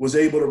was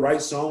able to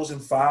write songs in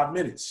 5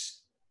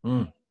 minutes.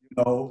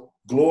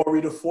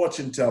 Glory the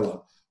Fortune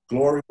Teller.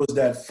 Glory was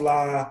that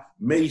fly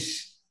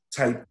Mace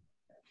type.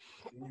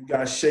 You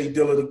got Shay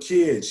Dilla the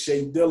Kid.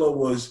 Shay Dilla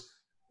was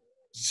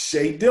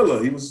Shay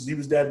Dilla. He was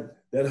that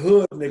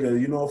hood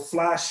nigga,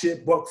 fly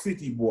shit,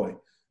 $150 boy.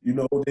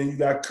 Then you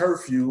got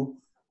Curfew.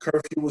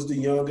 Curfew was the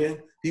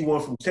youngin'. He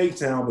went from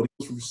K-Town, but he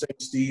was from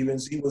St.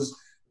 Stephen's. He was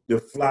the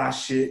fly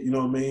shit, you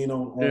know what I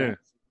mean?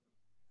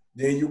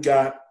 Then you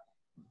got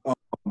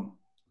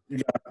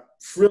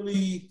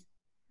Frilly,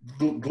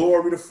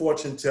 Glory the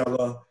Fortune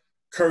Teller,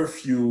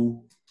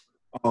 Curfew,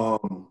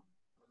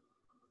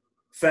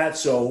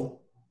 Fatso,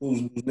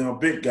 who's now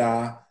big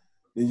guy.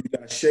 Then you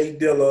got Shay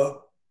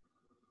Dilla,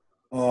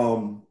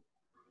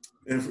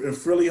 and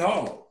Frilly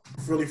Hall,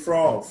 Frilly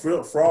Frog.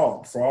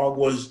 Frog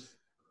was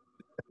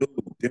the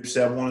dude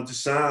Dipset wanted to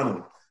sign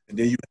him. And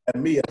then you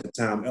had me at the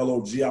time,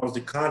 LOG. I was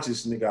the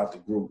conscious nigga out the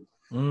group.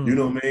 You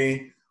know what I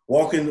mean?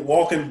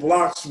 Walking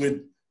blocks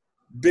with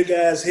big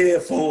ass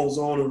headphones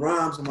on and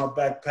rhymes in my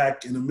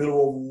backpack in the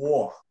middle of a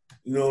war.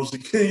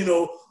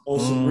 On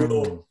some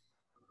real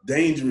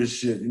dangerous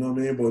shit. You know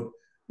what I mean? But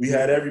we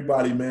had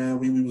everybody, man.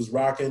 We was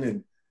rocking,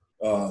 and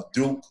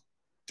Duke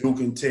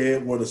and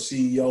Ted were the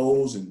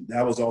CEOs, and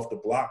that was Off the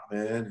Block,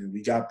 man. And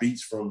we got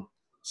beats from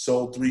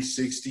Soul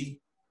 360,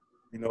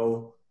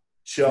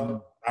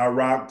 Chuck, I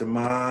Rock, The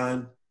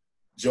Mind,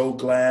 Joe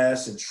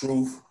Glass, and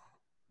Truth,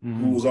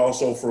 who was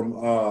also from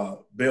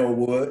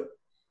Bellwood,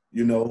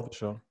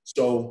 Sure.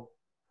 So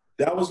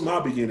that was my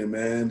beginning,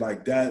 man,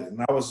 like that. And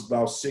I was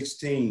about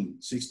 16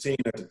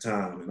 at the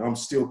time, and I'm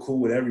still cool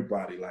with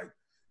everybody. Like,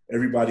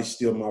 everybody's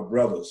still my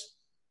brothers,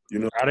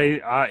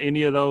 Are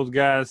any of those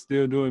guys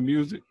still doing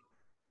music?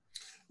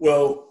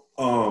 Well,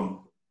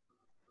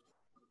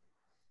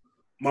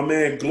 my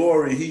man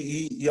Glory,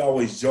 he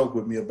always joked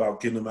with me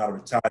about getting him out of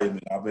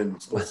retirement. I've been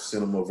supposed to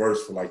send him a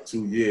verse for like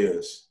 2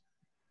 years.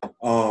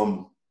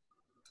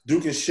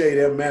 Duke and Shay,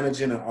 they're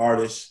managing an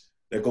artist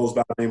that goes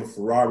by the name of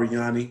Ferrari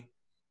Yanni.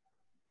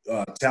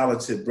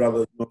 Talented brother,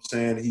 you know what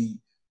I'm saying?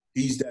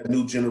 He's that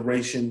new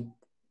generation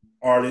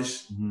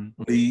artist.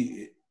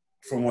 Mm-hmm.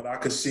 From what I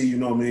could see, you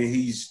know what I mean,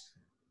 he's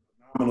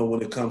phenomenal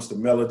when it comes to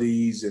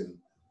melodies and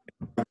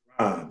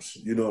rhymes,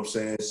 you know what I'm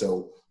saying?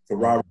 So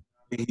Ferrari,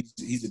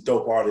 he's a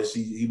dope artist.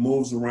 He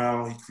moves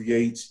around, he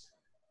creates,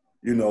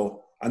 you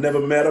know. I never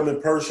met him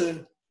in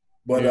person,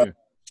 but,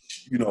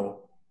 you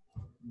know,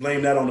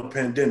 blame that on the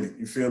pandemic,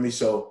 you feel me?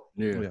 So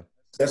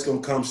that's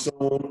going to come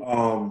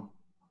soon.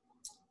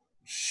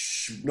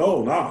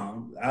 No,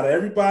 out of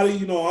everybody,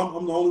 you know,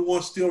 I'm the only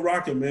one still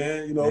rocking,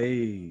 man. You know,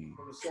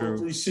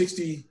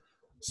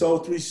 Soul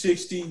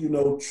 360, you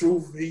know,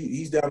 Truth,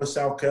 he's down in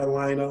South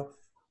Carolina.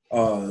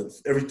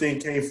 Everything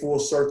came full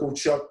circle.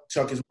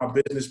 Chuck is my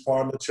business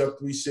partner, Chuck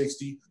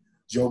 360,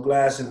 Joe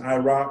Glass and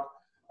iRock.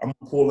 I'm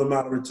gonna pull them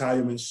out of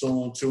retirement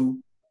soon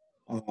too.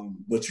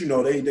 But you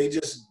know, they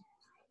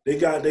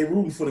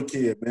rooting for the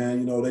kid, man.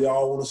 You know, they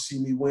all want to see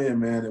me win,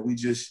 man, and we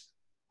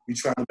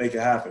trying to make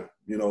it happen,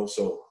 you know,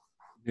 so.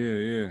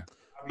 Yeah.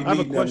 I have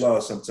a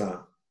question. Sometime.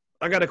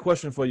 I got a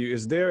question for you.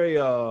 Is there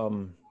a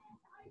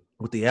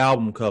with the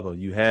album cover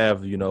you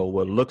have, you know,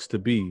 what looks to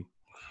be,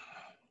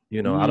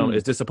 you know,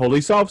 is this a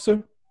police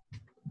officer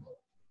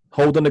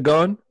holding a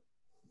gun?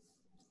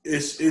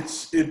 It's a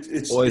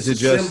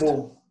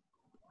symbol.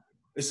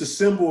 It's a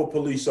symbol of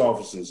police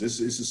officers. It's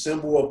a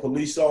symbol of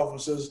police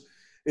officers.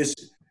 It's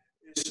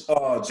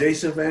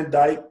Jason Van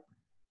Dyke.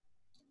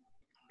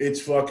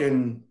 It's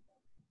fucking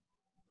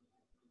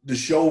the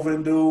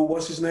Chauvin dude,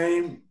 what's his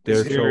name?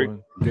 Derek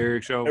Chauvin.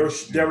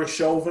 Derek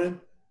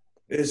Chauvin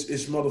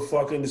is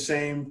motherfucking the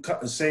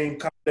same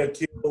cop that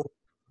killed,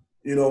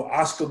 you know,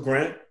 Oscar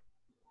Grant,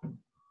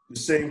 the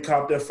same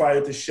cop that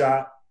fired the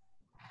shot,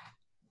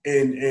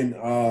 and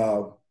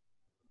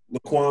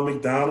Laquan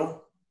McDonald.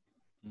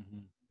 Mm-hmm.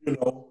 You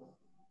know,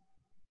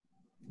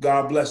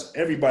 God bless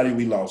everybody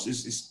we lost.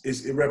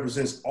 It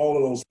represents all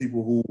of those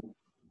people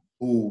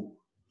who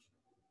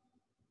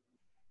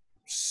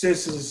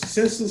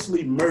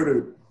senselessly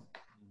murdered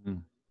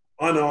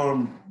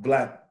unarmed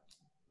black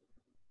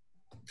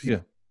people.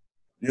 Yeah.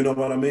 You know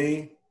what I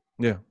mean?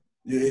 Yeah.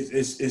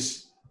 It's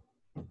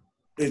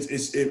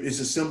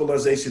a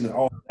symbolization of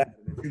all that.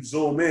 If you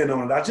zoom in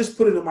on it, I just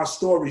put it in my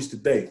stories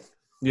today.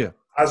 Yeah.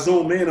 I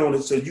zoom in on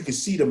it so you can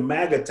see the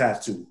MAGA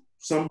tattoo.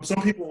 Some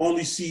people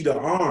only see the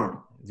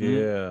arm.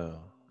 Yeah.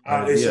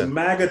 It's a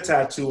MAGA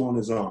tattoo on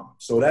his arm.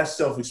 So that's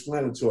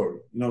self-explanatory.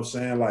 You know what I'm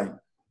saying? Like,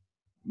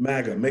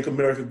 MAGA, make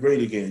America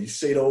great again. You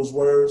say those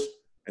words,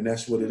 and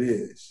that's what it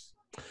is.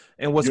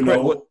 And what's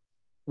great? What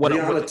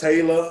Breonna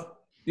Taylor?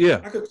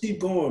 Yeah, I could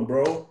keep going,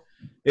 bro.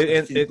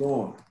 Keep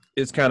going.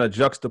 It's kind of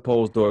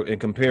juxtaposed, or in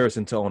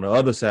comparison to on the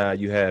other side,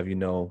 you have, you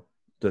know,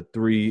 the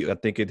three. I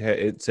think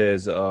it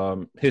says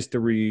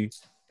history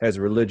has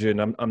religion.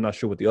 I'm not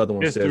sure what the other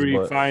one says.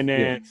 History,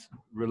 finance,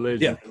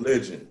 religion. Yeah,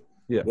 religion.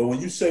 Yeah. Well, when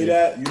you say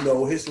that, you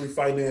know, history,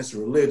 finance,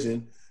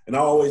 religion, and I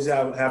always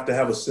have to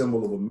have a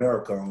symbol of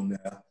America on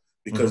there.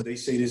 Because they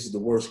say this is the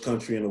worst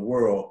country in the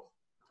world,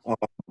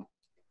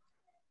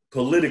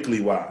 politically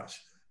wise.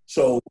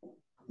 So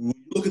when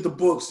you look at the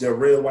books, they're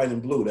red, white,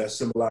 and blue. That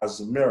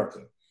symbolizes America.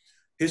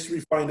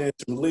 History, finance,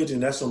 religion,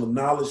 that's on the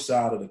knowledge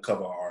side of the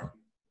cover art.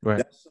 Right.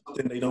 That's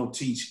something they don't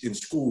teach in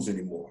schools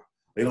anymore.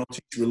 They don't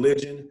teach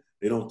religion.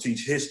 They don't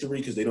teach history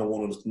because they don't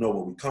want us to know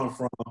where we come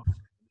from.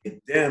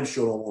 They damn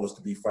sure don't want us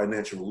to be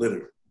financial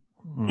literate.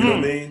 You know what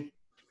I mean?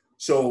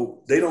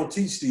 So they don't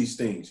teach these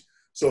things.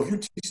 So if you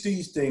teach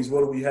these things,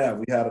 what do we have?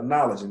 We have the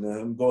knowledge, and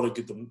then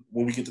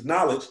when we get the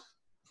knowledge,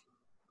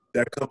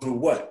 that comes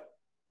with what?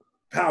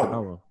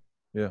 Power.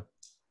 Yeah.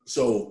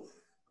 So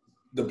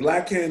the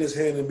black hand is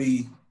handing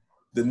me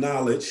the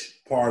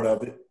knowledge part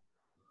of it.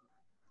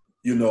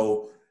 You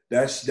know,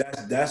 that's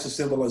a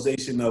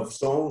symbolization of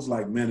songs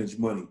like Manage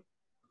Money,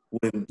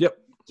 when we're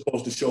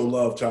supposed to show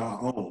love to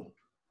our own.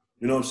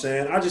 You know what I'm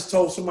saying? I just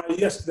told somebody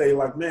yesterday,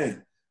 like,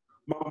 man,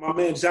 my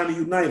man Johnny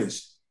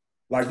Unitas,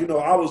 like, you know,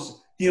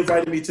 he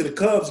invited me to the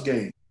Cubs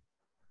game.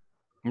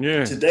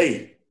 Yeah.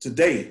 Today.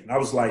 And I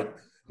was like,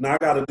 I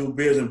gotta do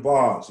beers and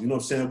bars. You know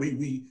what I'm saying?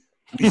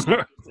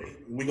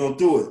 We gonna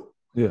do it.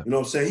 Yeah. You know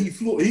what I'm saying?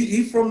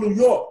 He from New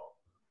York.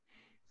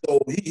 So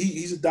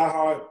he's a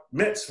diehard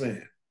Mets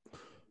fan.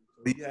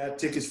 He had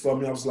tickets for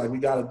me. I was like, we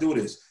gotta do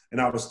this.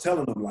 And I was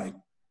telling him, like,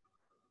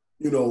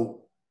 you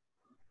know,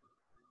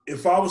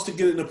 if I was to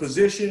get in a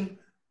position,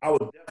 I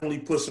would definitely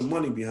put some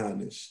money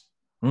behind this.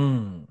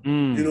 You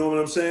know what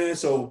I'm saying?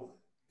 So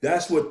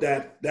that's what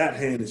that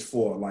hand is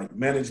for. Like,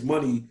 Manage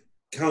Money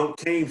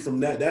came from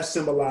that. That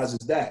symbolizes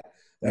that.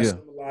 That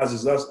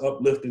symbolizes us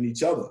uplifting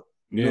each other.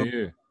 Yeah,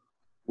 you know?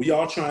 We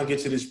all trying to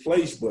get to this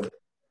place, but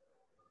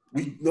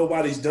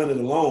nobody's done it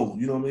alone.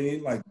 You know what I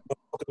mean? Like,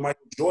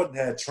 Michael Jordan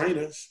had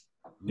trainers.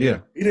 Yeah.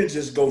 He didn't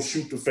just go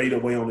shoot the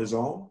fadeaway on his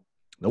own.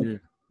 Nope.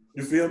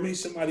 You feel me?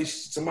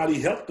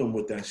 Somebody helped him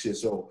with that shit.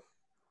 So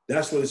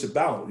That's what it's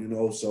about, you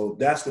know. So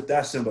that's what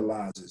that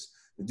symbolizes.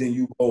 And then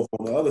you go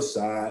on the other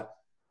side,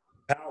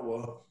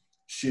 power.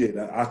 Shit,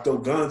 I throw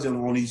guns in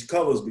on these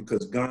covers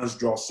because guns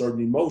draw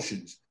certain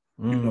emotions.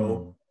 You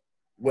know,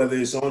 whether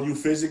it's on you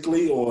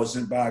physically or it's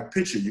in by a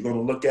picture, you're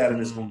gonna look at it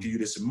and it's gonna give you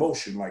this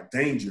emotion like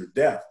danger,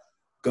 death.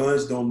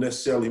 Guns don't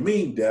necessarily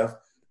mean death,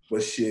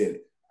 but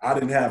shit, I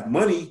didn't have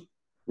money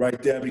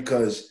right there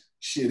because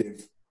shit,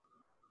 if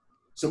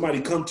somebody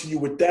come to you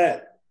with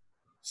that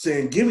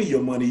saying, give me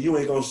your money, you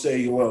ain't gonna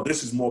say, well,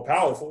 this is more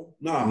powerful.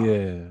 Nah.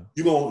 Yeah.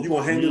 You're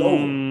gonna hand it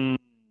over.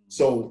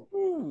 So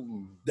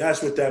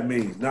that's what that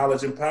means.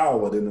 Knowledge and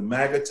power. Then the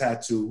MAGA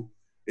tattoo,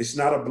 it's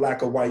not a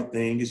black or white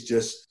thing. It's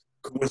just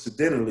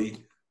coincidentally,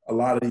 a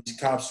lot of these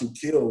cops who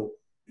killed,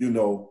 you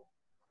know,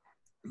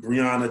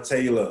 Breonna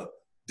Taylor,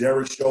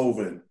 Derek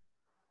Chauvin,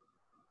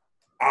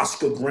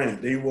 Oscar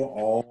Grant, they were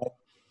all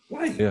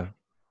white. Yeah.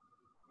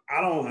 I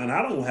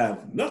don't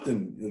have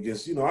nothing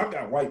against, you know, I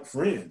got white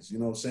friends, you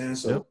know what I'm saying?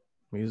 So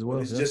me as well.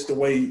 It's just the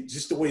way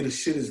the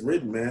shit is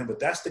written, man. But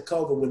that's the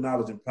cover with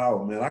Knowledge and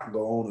Power, man. I can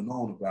go on and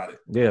on about it.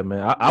 Yeah,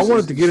 man. I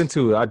wanted to get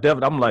into it.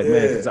 I'm like,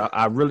 man, because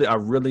I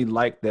really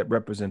like that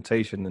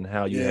representation and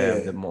how you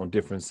have them on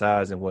different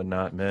sides and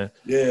whatnot, man.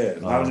 Yeah,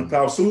 Knowledge and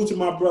Power. Salute to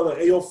my brother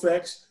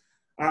Aofex.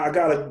 I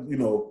gotta, you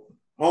know,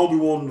 I don't be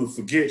wanting to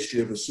forget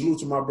shit, but salute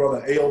to my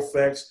brother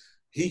Aofex.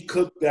 He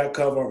cooked that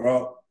cover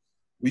up.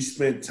 We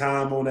spent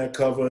time on that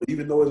cover,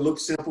 even though it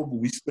looked simple, but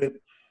we spent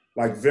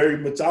like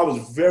I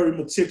was very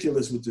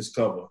meticulous with this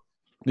cover.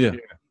 Yeah. We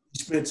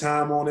spent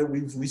time on it.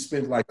 We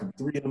spent like from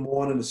 3 in the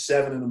morning to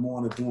 7 in the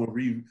morning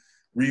doing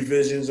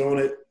revisions on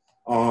it.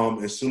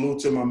 And salute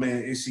to my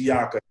man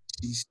Isiaka.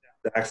 He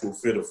snapped the actual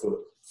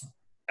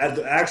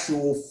the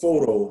actual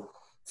photo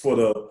for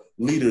the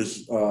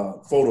leaders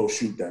photo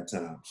shoot that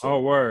time. So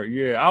word.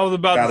 Yeah. I was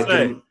about to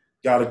say.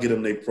 Gotta get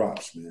them their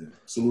props, man.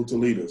 Salute to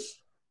leaders.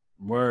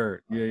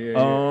 Word.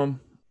 Yeah.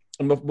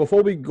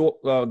 Before we go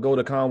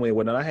to Conway and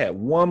whatnot, I had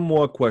one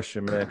more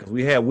question, man, because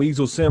we had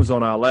Weasel Sims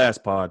on our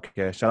last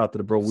podcast. Shout out to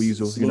the bro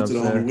Weasel. Salute to the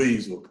homie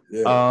Weasel.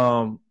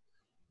 Yeah.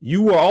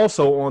 You were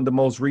also on the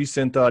most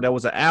recent. There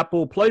was an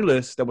Apple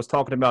playlist that was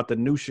talking about the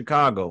new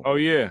Chicago. Oh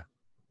yeah.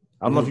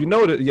 I don't know if you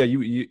know that. Yeah,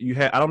 you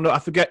had. I don't know. I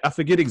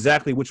forget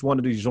exactly which one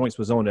of these joints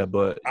was on there,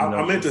 but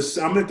I meant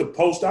to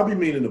post. I be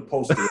meaning to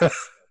post it,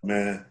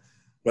 man.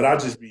 But I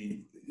just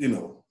be, you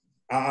know,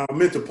 I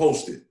meant to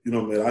post it. You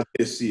know, man. I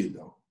did see it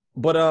though.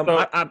 But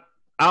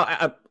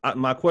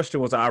my question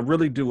was, I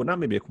really do, not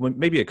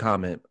maybe a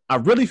comment. I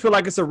really feel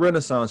like it's a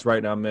renaissance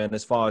right now, man,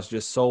 as far as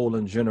just soul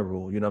in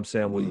general. You know what I'm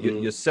saying? With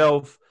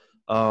yourself,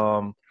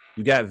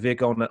 you got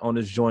Vic on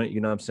this joint.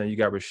 You know what I'm saying? You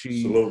got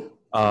Rashid.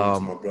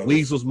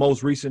 Weasel's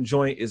most recent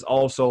joint is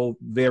also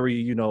very,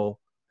 you know,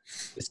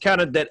 it's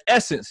kind of that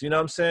essence. You know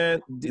what I'm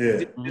saying?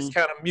 This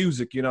kind of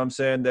music. You know what I'm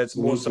saying? That's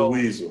more so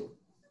Weasel.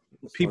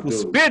 People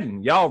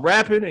spitting, y'all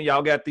rapping, and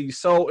y'all got these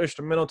soul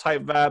instrumental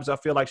type vibes. I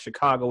feel like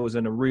Chicago is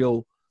in a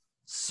real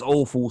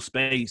soulful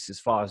space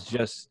as far as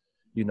just,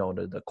 you know,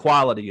 the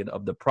quality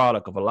of the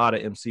product of a lot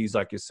of MCs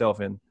like yourself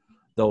and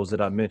those that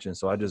I mentioned.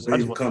 So I just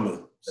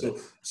coming. So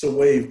it's a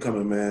wave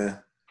coming, man.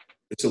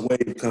 It's a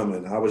wave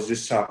coming. I was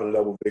just chopping it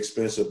up with Vic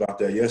Spencer about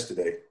that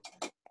yesterday.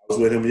 I was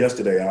with him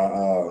yesterday.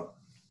 I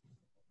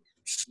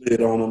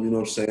slid on him, you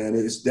know what I'm saying?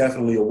 It's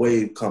definitely a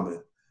wave coming.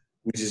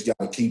 We just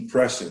gotta keep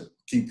pressing.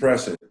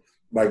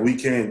 Like we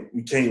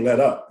can't let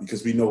up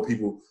because we know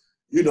people,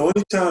 you know,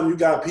 anytime you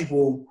got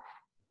people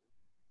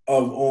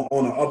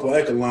on the upper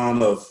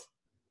echelon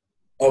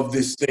of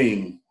this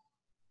thing,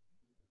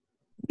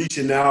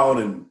 reaching out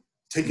and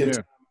taking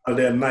time out of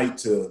their night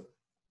to,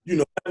 you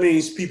know, that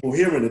means people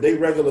hearing it. They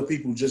regular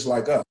people just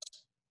like us.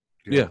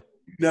 Yeah.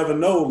 You never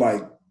know,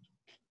 like,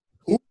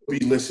 who could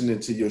be listening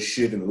to your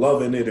shit and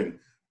loving it, and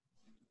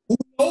who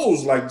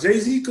knows, like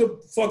Jay-Z could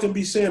fucking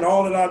be saying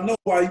all that I know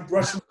while he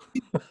brushing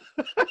teeth.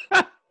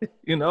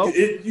 You know,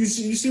 you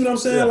see what I'm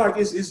saying? Yeah. Like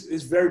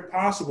it's very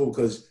possible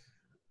because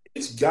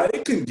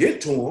it can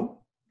get to him.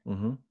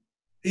 Mm-hmm.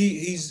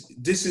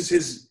 This is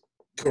his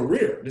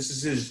career.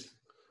 This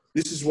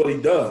is what he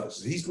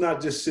does. He's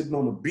not just sitting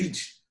on the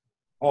beach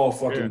all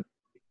fucking.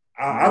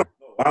 Yeah.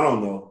 I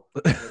don't know.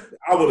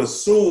 I would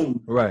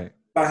assume right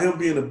by him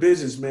being a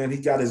businessman, he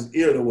got his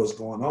ear to what's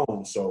going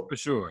on. So for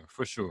sure.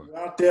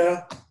 Out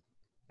there,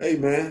 hey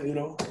man, you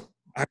know,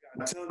 I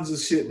got tons of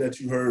shit that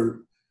you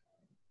heard.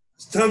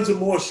 Tons of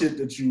more shit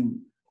that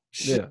you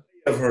should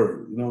have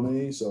heard. You know what I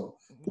mean? So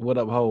what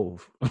up,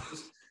 Hove?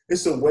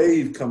 It's a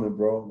wave coming,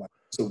 bro. Like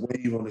it's a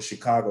wave on the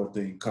Chicago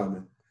thing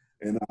coming,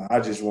 and I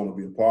just want to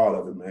be a part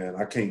of it, man.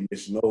 I can't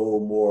miss no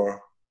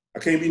more. I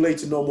can't be late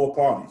to no more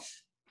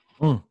parties.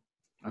 I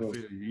feel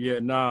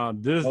you. Yeah,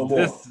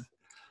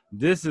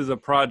 this is a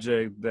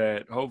project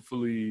that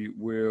hopefully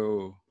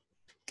will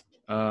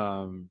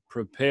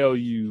propel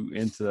you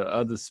into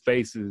other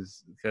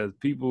spaces because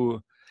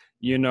people.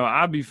 You know,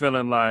 I be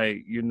feeling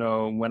like, you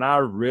know, when I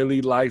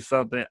really like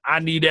something, I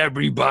need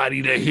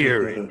everybody to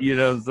hear it. You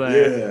know what I'm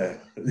saying?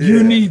 Yeah.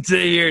 You need to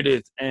hear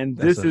this. And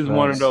this is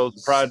one of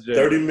those projects.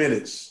 30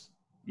 minutes.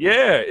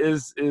 Yeah,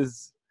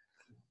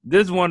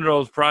 this is one of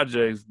those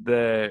projects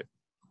that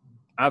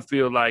I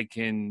feel like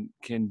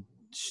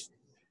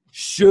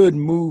should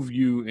move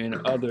you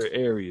in other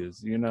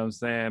areas. You know what I'm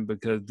saying?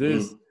 Because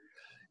this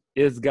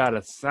it's got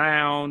a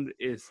sound.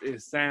 It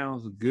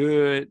sounds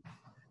good.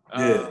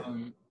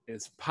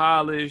 It's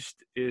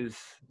polished.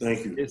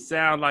 Thank you. It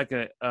sounds like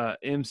a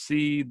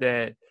MC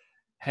that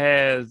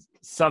has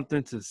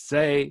something to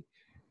say.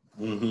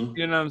 Mm-hmm.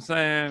 You know what I'm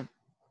saying?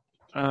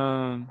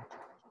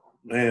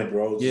 Man,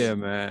 bro. Yeah,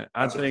 man.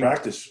 I think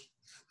practice.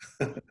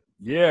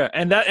 Yeah,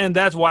 and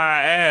that's why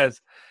I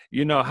asked,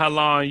 you know, how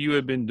long you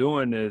had been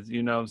doing this,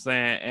 you know what I'm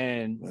saying?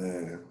 And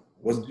man,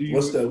 what's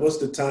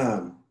the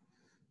time?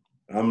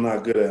 I'm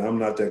not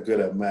that good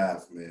at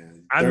math,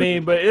 man. I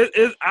mean, but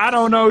it I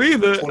don't know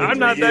either. I'm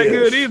not that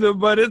good either,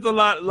 but it's a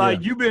lot.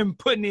 Like you've been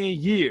putting in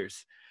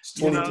years. It's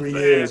 23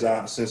 years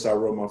since I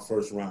wrote my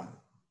first rhyme.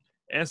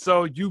 And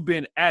so you've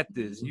been at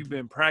this, you've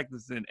been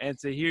practicing, and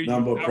to hear you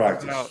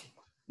talk about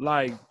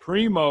like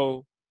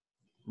Primo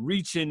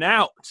reaching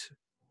out.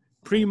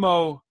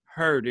 Primo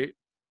heard it,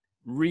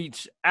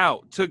 reached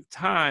out, took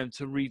time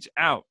to reach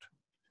out.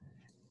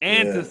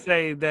 And to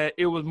say that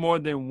it was more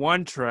than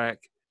one track,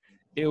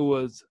 it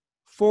was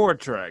 4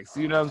 tracks,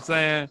 you know what I'm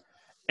saying?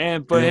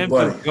 And for him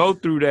to go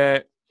through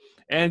that,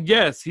 and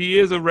yes, he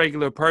is a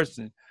regular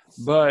person,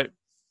 but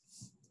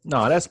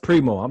no, that's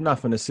Primo. I'm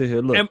not finna sit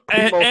here. Look,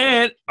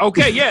 and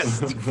okay, yes,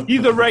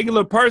 he's a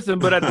regular person,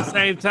 but at the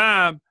same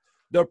time,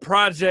 the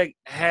project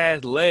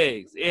has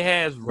legs. It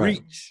has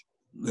reach.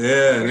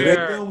 Yeah,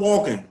 they've been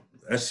walking.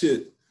 That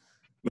shit,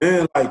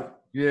 man. Like,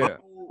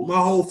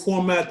 my whole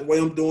format, the way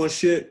I'm doing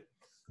shit,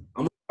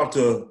 I'm about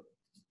to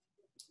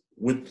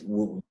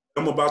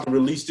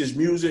release this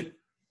music.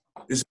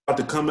 It's about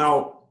to come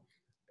out,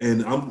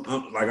 and I'm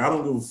like, I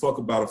don't give a fuck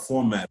about a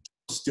format.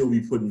 I'll still be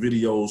putting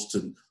videos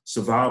to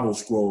survival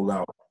scroll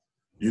out,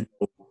 you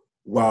know,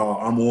 while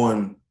I'm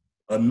on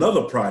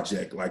another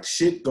project. Like,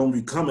 shit gonna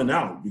be coming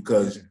out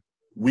because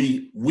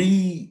we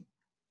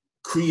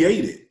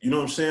create it. You know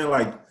what I'm saying?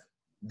 Like,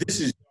 this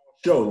is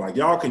your show. Like,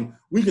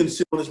 we can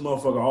sit on this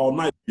motherfucker all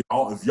night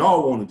if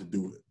y'all wanted to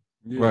do it.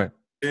 Right.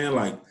 And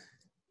like,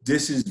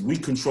 we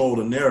control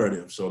the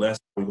narrative, so that's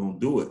how we're gonna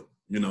do it,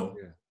 you know.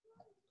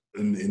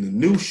 And the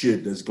new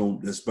shit that's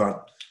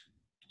about,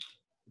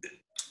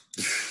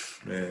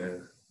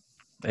 man.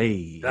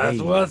 That's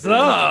what's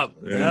up.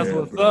 That's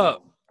what's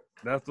up.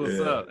 That's what's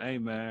up. Hey,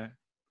 man.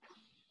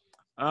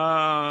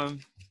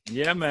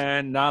 Yeah,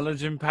 man.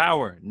 Knowledge and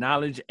power.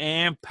 Knowledge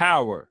and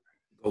power.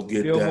 Go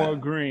get Fillmore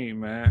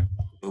Green, man.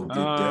 Go get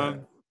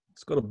that.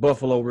 Let's go to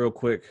Buffalo real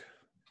quick.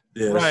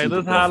 Yeah, right.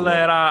 Let's holler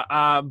at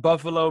our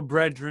Buffalo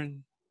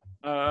brethren.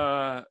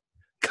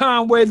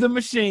 Conway the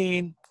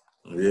Machine.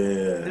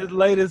 Yeah. His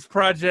latest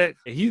project.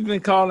 He's been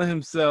calling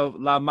himself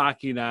La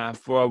Machina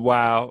for a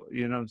while.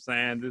 You know what I'm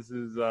saying? This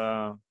is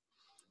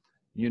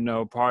you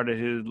know, part of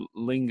his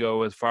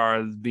lingo as far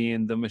as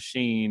being the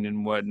machine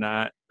and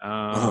whatnot.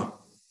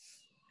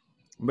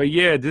 But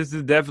yeah, this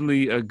is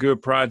definitely a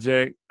good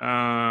project.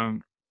 What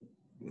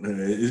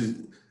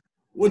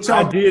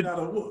y'all did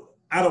out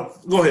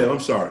of go ahead. I'm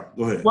sorry.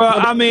 Go ahead. Well,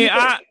 I mean,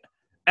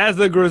 as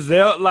a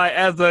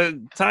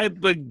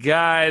type of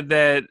guy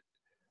that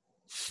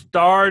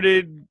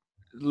started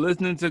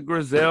listening to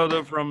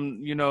Griselda from,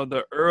 you know,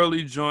 the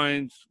early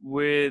joints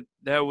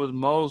that was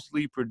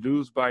mostly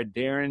produced by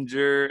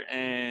Derringer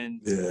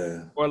and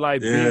or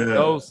like Big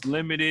Ghost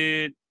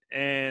Limited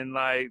and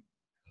like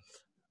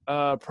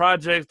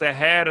projects that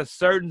had a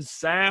certain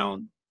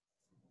sound.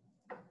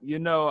 You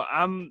know,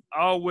 I'm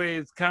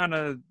always kind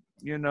of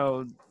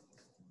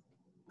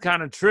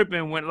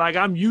tripping when, like,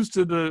 I'm used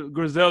to the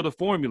Griselda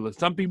formula.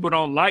 Some people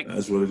don't like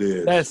that's what it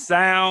is. That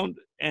sound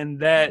and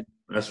that.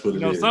 That's what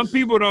it is. Some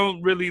people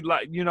don't really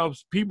like, you know,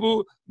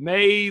 people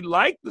may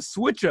like the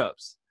switch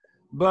ups,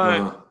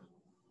 but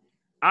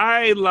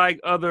I like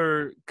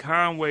other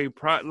Conway.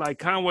 Like,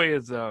 Conway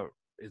is a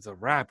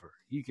rapper.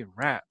 He can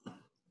rap.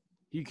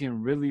 He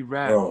can really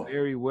rap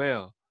very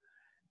well.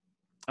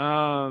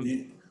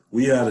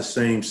 We have the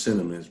same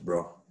sentiments,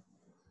 bro.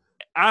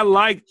 I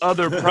like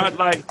other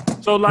like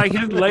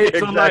his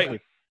latest,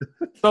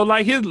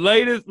 his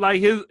latest, like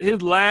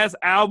his last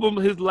album,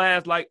 his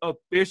last like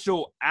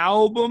official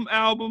album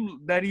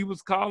that he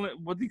was calling,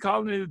 was he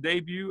calling it his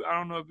debut? I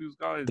don't know if he was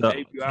calling it his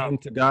debut album.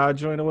 To God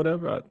joint or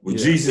whatever. With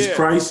Jesus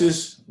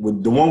Crisis,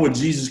 with the one with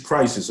Jesus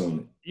Crisis on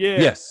it. Yeah.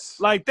 Yes.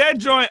 Like that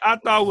joint, I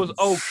thought was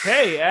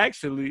okay.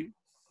 Actually,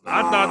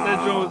 I thought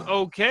that joint was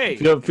okay.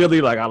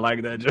 Philly, like, I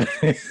like that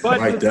joint.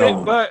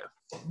 But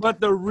But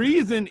the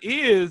reason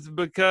is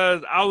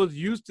because I was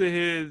used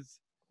to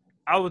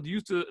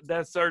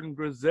that certain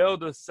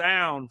Griselda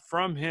sound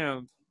from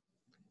him,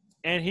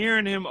 and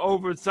hearing him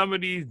over some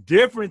of these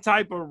different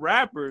type of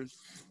rappers.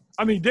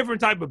 I mean, different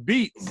type of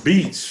beats.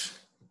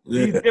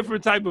 Yeah. These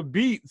different type of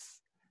beats.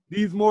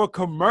 These more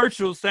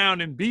commercial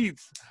sounding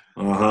beats.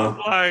 I was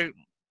like,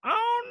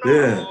 I don't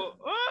know. Yeah.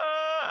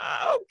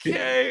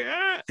 Okay.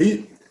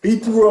 He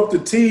threw up the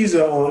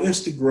teaser on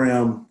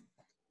Instagram.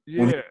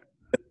 Yeah.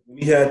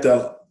 He had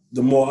the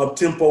more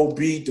up-tempo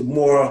beat, the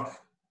more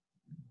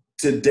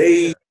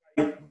today,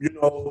 you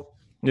know,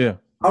 Yeah.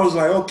 I was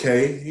like,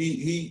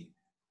 okay,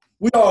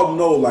 we all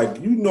know,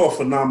 like, you know a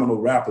phenomenal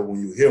rapper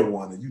when you hear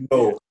one, and you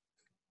know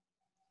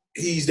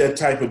he's that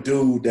type of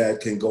dude that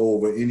can go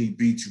over any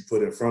beat you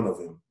put in front of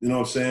him. You know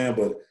what I'm saying?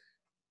 But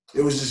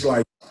it was just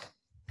like,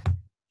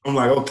 I'm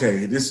like,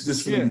 okay,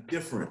 this will be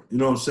different. You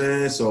know what I'm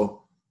saying?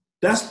 So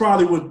that's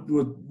probably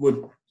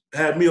what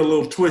had me a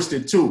little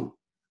twisted too.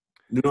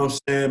 You know what I'm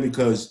saying?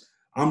 Because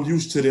I'm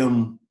used to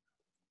them,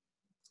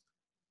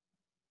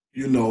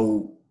 you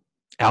know,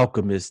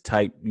 Alchemist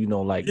type, you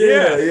know, like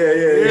yeah.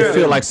 You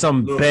feel like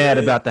something you know bad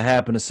about to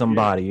happen to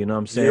somebody, you know what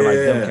I'm saying? Like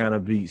them kind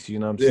of beats, you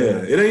know what I'm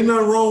saying? It ain't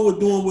nothing wrong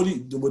with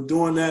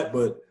doing that,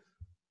 but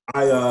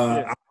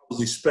I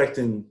was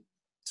expecting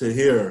to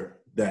hear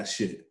that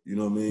shit. You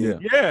know what I mean?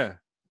 Yeah.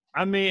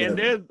 I mean,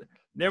 and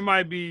there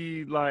might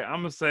be like, I'm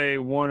gonna say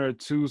 1 or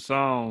 2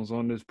 songs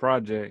on this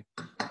project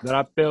that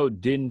I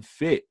felt didn't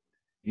fit.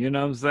 You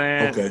know what I'm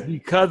saying? Okay.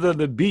 Because of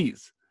the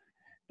beats.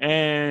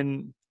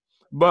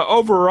 But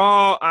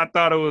overall, I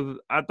thought it was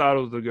a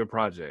good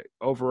project.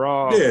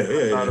 Overall,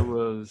 I thought it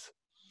was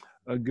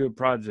a good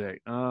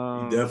project.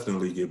 You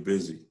definitely get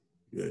busy.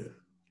 Yeah.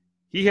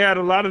 He had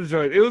a lot of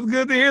joints. It was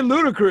good to hear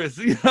Ludacris.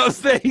 You know what I'm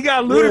saying? He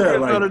got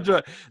Ludacris on the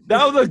joint.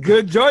 That was a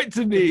good joint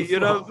to me. You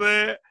know what I'm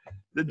saying?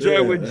 The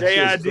joint with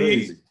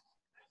JID.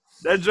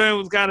 That joint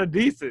was kind of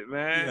decent,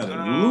 man. Yeah,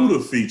 a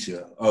Luda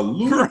feature. A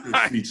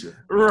Ludacris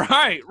feature.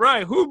 Right.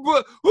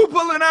 Who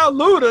pulling out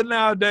Luda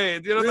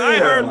nowadays? You know, I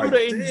ain't heard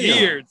Luda in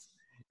years.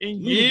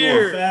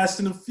 Going Fast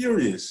and the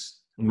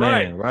Furious.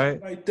 Man,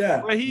 right? Like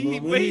that. But he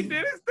did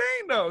his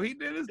thing though. He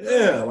did his thing.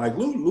 Yeah, like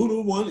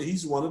Luda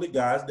he's one of the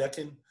guys that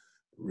can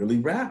really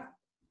rap.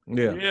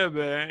 Yeah,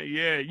 man.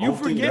 Yeah. You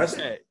forget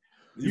that.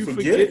 You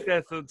forget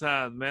that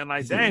sometimes, man.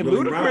 Like, dang,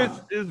 really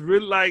Ludacris is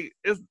really like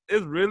it's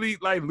really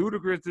like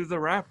Ludacris is a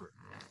rapper.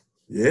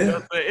 Yeah. You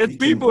know, it's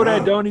people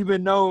that don't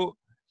even know.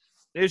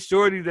 There's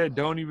shorties that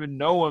don't even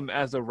know him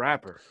as a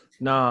rapper.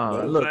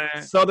 Nah, look,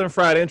 Southern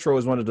Fried Intro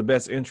is one of the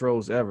best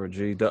intros ever,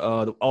 G. The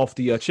off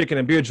the chicken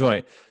and beer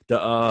joint.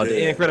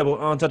 The incredible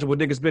untouchable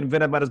niggas been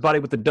invented by his body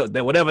with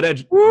that whatever that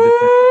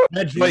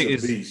joint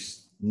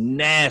is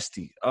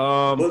nasty.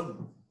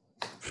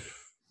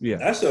 Yeah.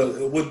 That's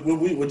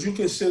would you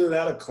consider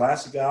that a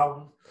classic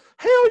album?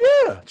 Hell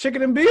yeah.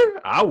 Chicken and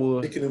beer? I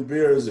would. Chicken and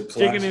beer is a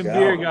classic Chicken and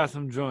beer got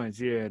some joints.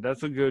 Yeah,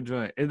 that's a good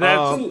joint. Is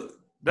that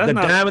that's the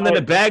not diamond in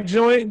the bag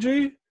joint,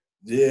 G?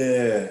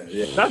 Yeah.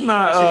 That's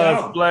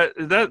not Splash.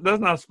 That's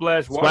not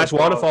Splash Waterfalls. Splash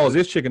Waterfalls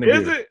is chicken and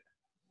beer. Is it?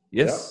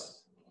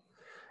 Yes.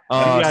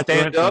 Yep.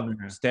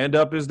 Stand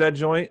up is that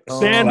joint.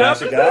 Stand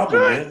up is that joint.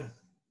 Man.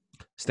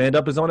 Stand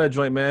up is on that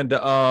joint, man. The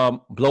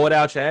blow it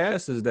out your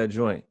ass is that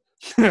joint.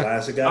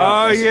 Classic album.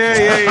 Oh yeah.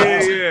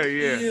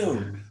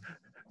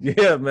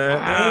 Yeah, man.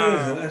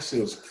 Wow. That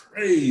shit was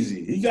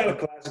crazy. He got a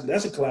classic.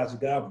 That's a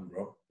classic album,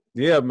 bro.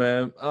 Yeah,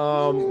 man.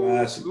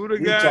 Classic.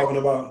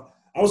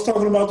 I was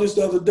talking about this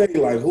the other day,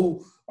 like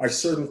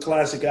certain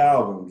classic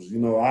albums. You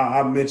know,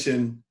 I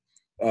mentioned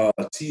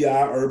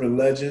T.I. Urban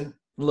Legend.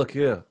 Look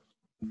here.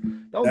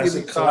 That's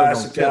a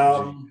classic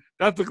album.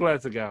 That's a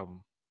classic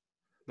album.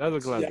 That's a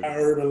classic. T.I.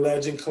 Urban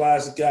Legend,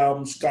 classic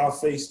album.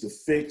 Scarface, The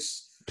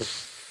Fix.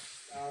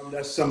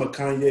 That's some of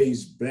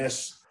Kanye's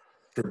best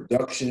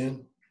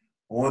production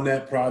on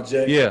that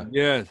project. Yeah.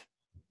 Yes.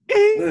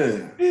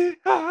 Man.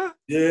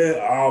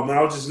 Yeah. Oh man,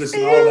 I was just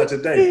listening to all that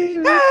today.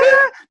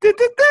 That's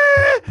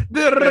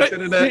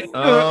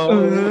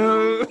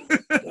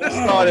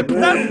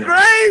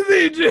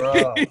crazy, G.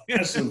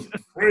 That's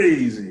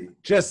crazy.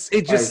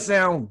 It just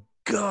sound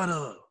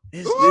gutter.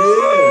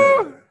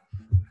 Yeah.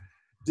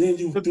 Then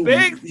he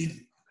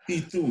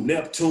threw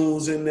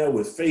Neptunes in there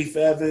with Faith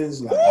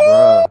Evans.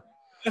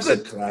 That's a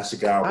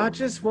classic album. I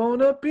just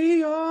wanna be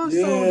your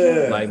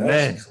soldier. Like,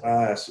 man.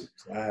 Classic.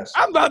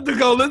 I'm about to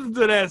go listen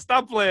to that.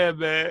 Stop playing,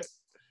 man.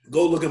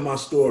 Go look at my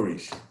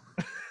stories.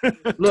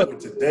 Look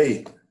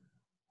today.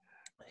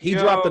 He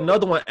dropped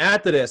another one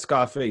after that,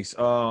 Scarface.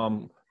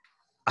 I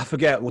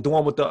forget the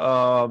one with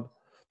the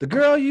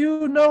girl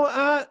you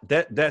know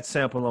that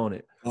sample on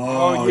it.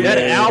 That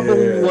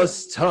album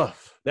was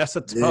tough. That's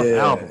a tough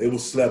album. It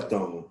was slept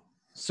on.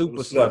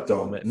 Super slept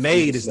on, man.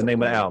 Made is the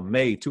name of the album.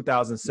 Made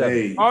 2007.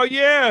 Made. Oh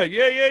yeah.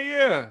 Yeah,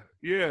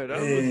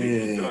 that was a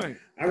decent joint.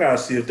 I gotta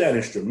see if that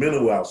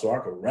instrumental out so I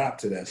can rap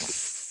to that.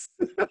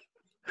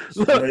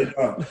 Straight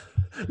up.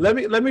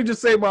 Let me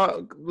just say my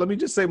Oh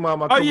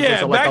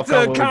yeah, back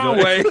to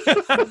Conway.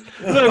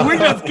 Look, we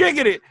just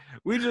kicking it.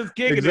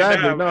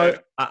 Exactly. It now,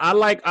 I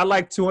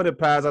like 200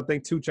 Pounds. I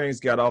think 2 Chainz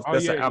got off.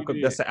 That's an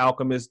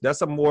Alchemist.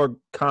 That's a more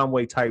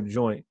Conway type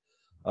joint.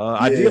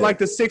 I did like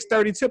the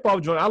 630 tip-off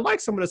joint. I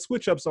like some of the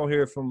switch-ups on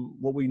here from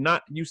what we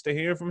not used to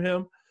hear from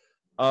him.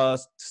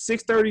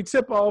 630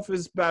 tip-off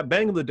is by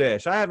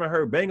Bangladesh. I haven't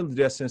heard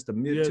Bangladesh since the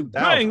mid-2000s.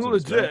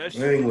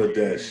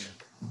 Bangladesh.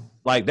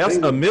 Like, that's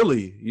a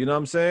Millie. You know what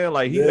I'm saying?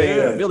 Like, he made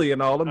a Millie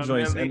and all them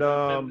joints. And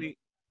I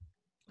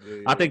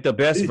think the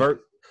best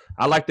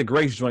I like the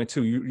Grace joint,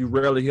 too. You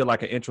rarely hear,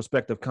 like, an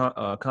introspective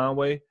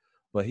Conway,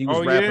 but he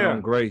was rapping on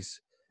Grace.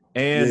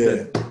 And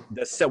Yeah.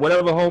 the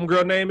whatever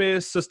homegirl name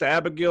is, Sister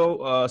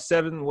Abigail,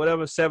 Seven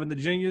the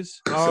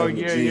Genius. Oh Seven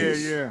the yeah,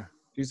 Genius. yeah.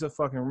 She's a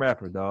fucking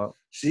rapper, dog.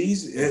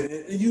 She's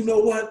and you know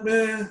what,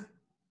 man?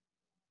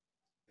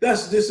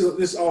 That's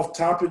this off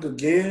topic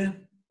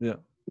again. Yeah.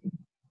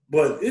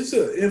 But it's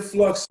an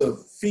influx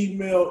of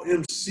female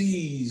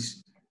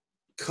MCs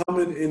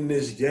coming in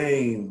this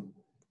game,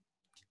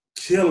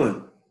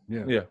 killing.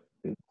 Yeah.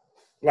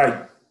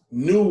 Like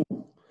new.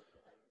 You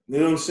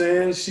know what I'm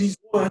saying? She's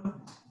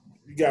one.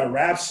 You got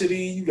Rhapsody,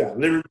 you got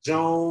Lyric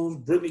Jones,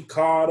 Brittany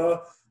Carter,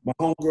 my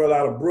homegirl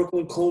out of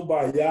Brooklyn,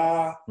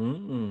 Kumbaya.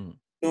 Mm-mm.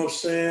 You know what I'm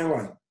saying?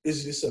 Like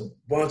it's a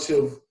bunch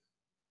of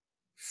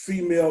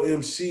female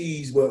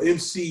MCs, well,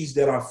 MCs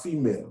that are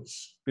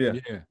females. Yeah.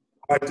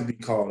 I like to be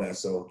called that,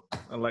 so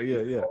I like,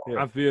 yeah.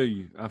 I feel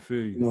you.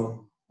 you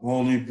know,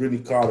 only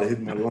Brittany Carter hit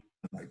my line.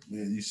 Like,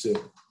 man, you said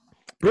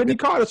Brittany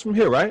Carter's from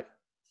here, right?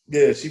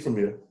 yeah, she from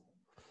here.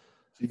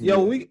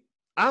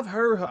 I've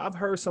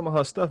heard some of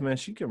her stuff, man.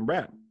 She can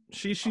rap.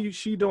 She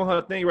doing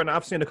her thing right now.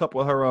 I've seen a couple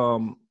of her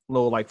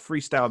little like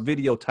freestyle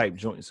video type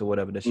joints or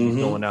whatever that she's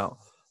doing out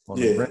on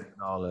the brand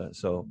and all that.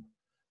 So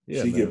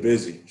yeah, she get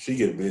busy. She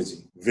get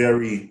busy.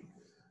 Very,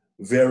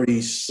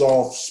 very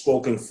soft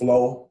spoken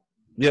flow.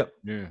 Yep.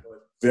 Yeah.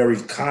 Very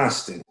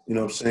constant. You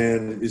know what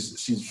I'm saying?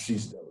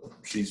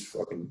 She's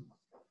fucking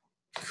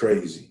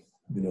crazy.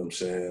 You know what I'm We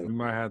saying?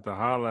 might have to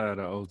holler at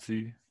her,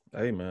 OT.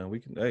 Hey man, we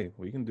can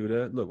do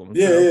that. Look,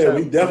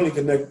 We definitely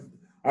connect.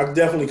 I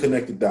definitely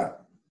connected that.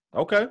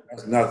 Okay.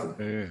 That's nothing.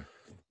 Yeah.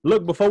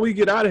 Look, before we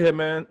get out of here,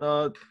 man,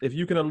 if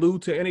you can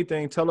allude to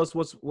anything, tell us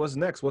what's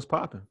next, what's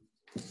popping.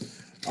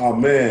 Oh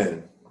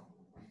man.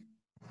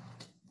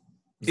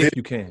 If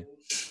you can.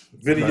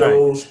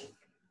 Videos,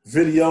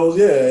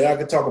 yeah, I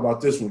could talk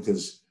about this one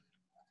because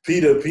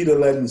Peter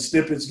letting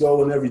snippets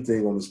go and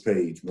everything on his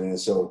page, man.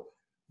 So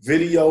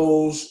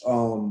videos,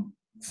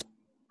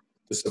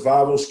 the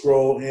Survival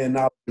Scroll and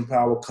Knowledge and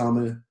Power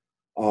coming.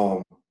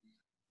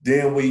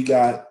 Then we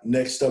got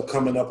next up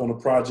coming up on the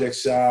project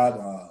side,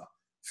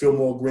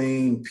 Fillmore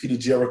Green, Peter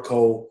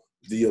Jericho,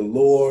 The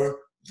Allure,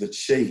 The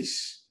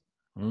Chase.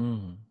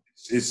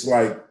 It's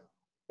like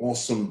on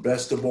some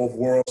best of both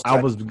worlds. I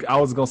was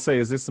gonna say,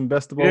 is this some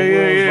best of both Yeah.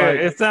 worlds?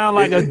 Like, It sounds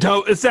like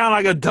it sound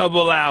like a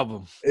double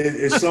album.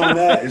 It's on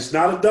that. It's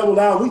not a double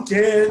album.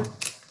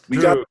 We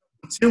got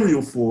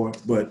material for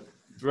it, but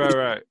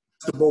Right.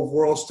 best of both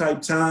worlds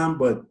type time.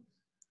 But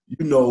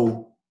you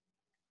know,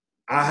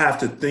 I have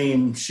to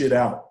theme shit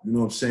out. You know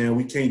what I'm saying?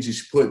 We can't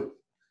just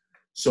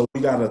so we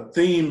got a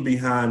theme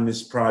behind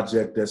this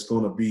project that's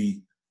going to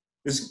be,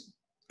 it's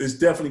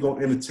definitely going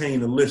to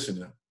entertain the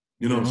listener.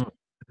 You know what I'm saying?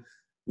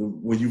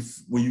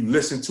 When you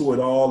listen to it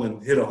all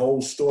and hit a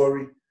whole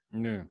story,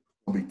 Yeah.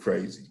 it'll be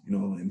crazy. You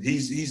know, and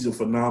he's a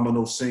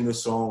phenomenal singer,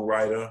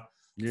 songwriter,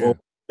 Yeah.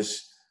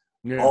 vocalist,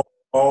 Yeah.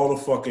 all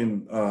the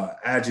fucking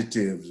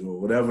adjectives or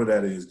whatever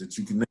that is that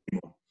you can name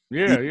him.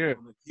 Yeah.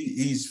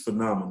 He's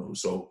phenomenal.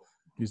 So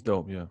he's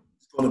dope, yeah.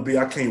 it's going to be,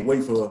 I can't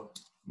wait for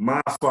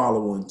my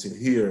following to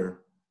hear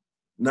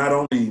not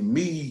only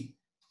me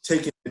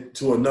taking it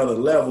to another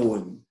level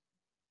and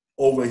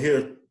over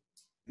here,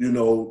 you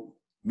know,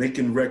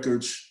 making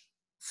records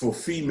for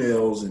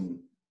females and,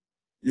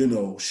 you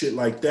know, shit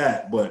like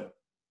that, but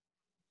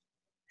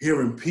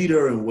hearing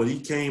Peter and what he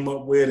came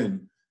up with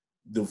and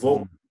the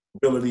vocal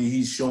ability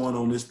he's showing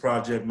on this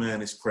project,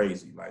 man, it's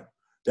crazy. Like,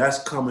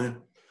 that's coming.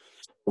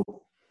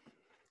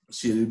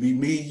 Shit, it'd be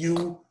me,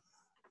 you,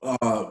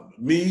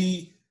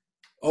 me,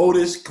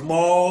 Otis,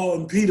 Kamal,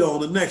 and Peter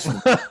on the next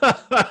one.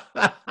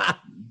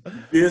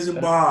 Beers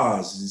and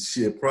bars and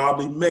shit,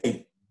 probably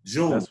May,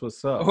 June. That's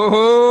what's up.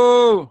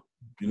 Oh,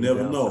 You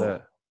never Down know. for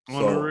that.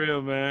 on the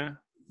real, man.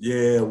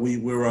 Yeah,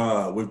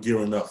 we're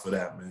gearing up for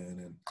that, man,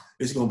 and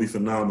it's gonna be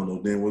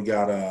phenomenal. Then we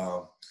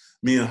got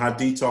me and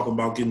Hadi talking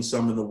about getting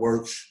some in the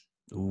works.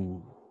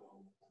 Ooh.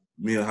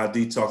 Me and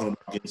Hadi talking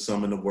about getting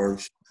some in the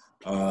works.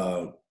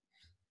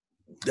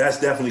 That's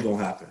definitely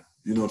gonna happen.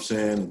 You know what I'm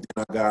saying? And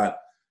then I got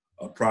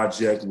a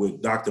project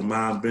with Dr.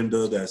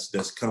 Mindbender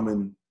that's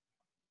coming.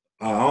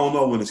 I don't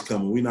know when it's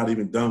coming. We're not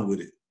even done with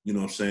it. You know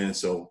what I'm saying?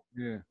 So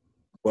Yeah.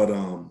 but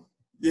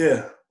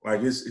yeah,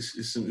 like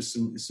it's some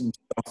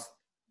stuff.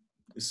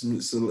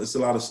 It's a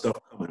lot of stuff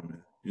coming,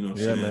 man. You know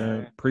what I'm Yeah, saying?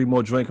 man.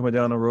 Primo joint coming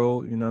down the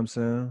road, you know what I'm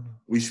saying?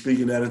 We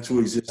speaking that into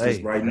existence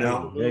Hey, right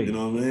now. hey. You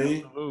know what I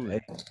mean? Absolutely.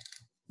 Hey. You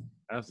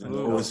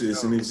Absolutely. know,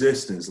 it's in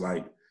existence.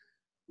 Like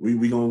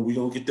we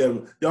gonna get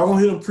that. Y'all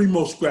gonna hear them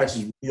Primo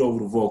scratches with me over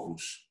the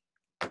vocals.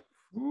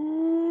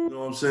 You know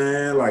what I'm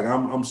saying? Like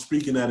I'm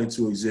speaking that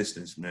into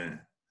existence,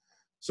 man.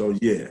 So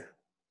yeah,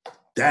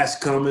 that's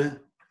coming.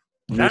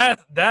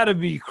 That'd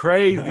be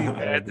crazy,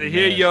 man. To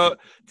hear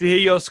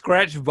your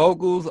scratch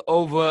vocals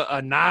over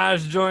a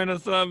Nas joint or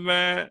something,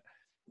 man.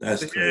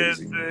 That's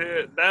crazy.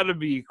 Man. That'd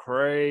be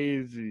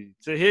crazy.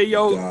 To hear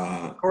your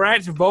God.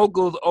 scratch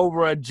vocals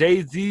over a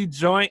Jay-Z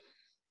joint.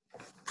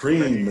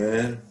 Preem,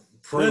 man.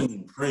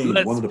 Preem.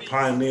 let's One of the speak.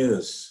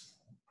 pioneers.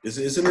 It's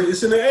in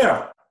the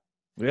air.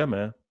 Yeah,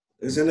 man.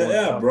 It's in the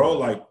air, bro.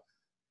 Like,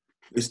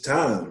 it's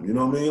time. You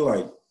know what I mean?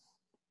 Like,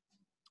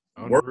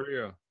 On the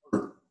real.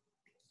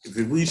 If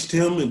it reached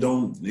him, and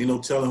don't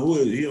telling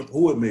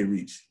who it may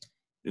reach.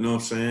 You know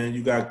what I'm saying?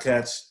 You got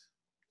cats.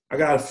 I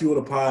got a few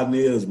of the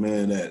pioneers,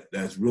 man,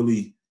 that's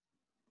really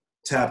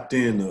tapped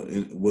in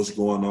what's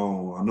going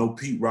on. I know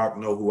Pete Rock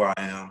know who I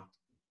am.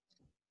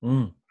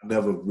 I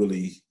never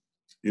really,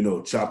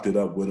 chopped it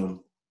up with him.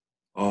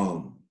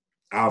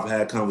 I've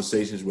had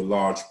conversations with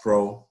Large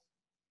Pro.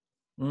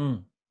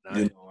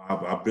 Nice.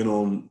 I've been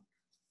on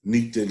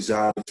Neek the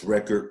Exotic's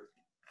record.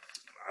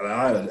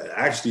 I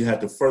actually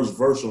had the first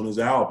verse on his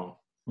album,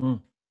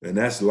 and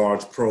that's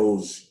Large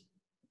Pro's.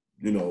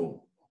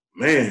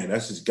 Man,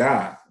 that's his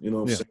guy. You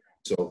know what I'm saying?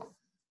 So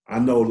I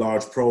know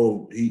Large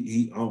Pro.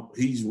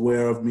 He's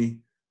aware of me.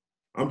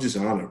 I'm just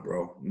honored,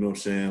 bro. You know what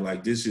I'm saying?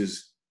 Like these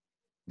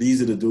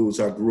are the dudes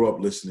I grew up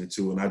listening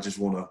to, and I just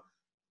want to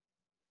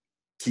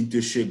keep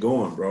this shit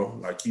going, bro.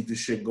 Like keep this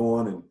shit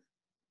going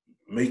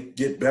and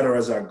get better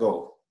as I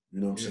go. You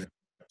know what I'm saying?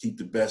 Keep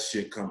the best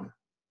shit coming.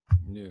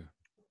 Yeah.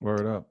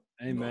 Word up.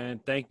 Hey man,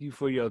 thank you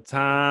for your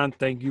time.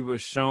 Thank you for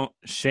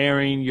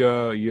sharing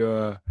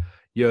your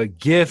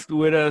gift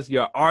with us,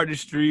 your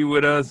artistry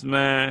with us,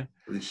 man.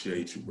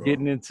 Appreciate you, bro.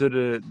 Getting into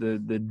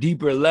the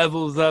deeper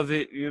levels of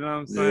it, you know what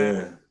I'm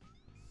saying?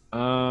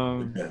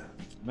 Yeah.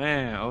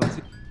 Man,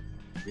 OT,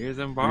 beers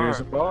and bars. Beers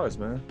and bars,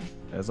 man.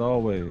 As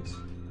always.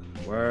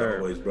 Word.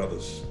 As always,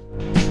 brothers.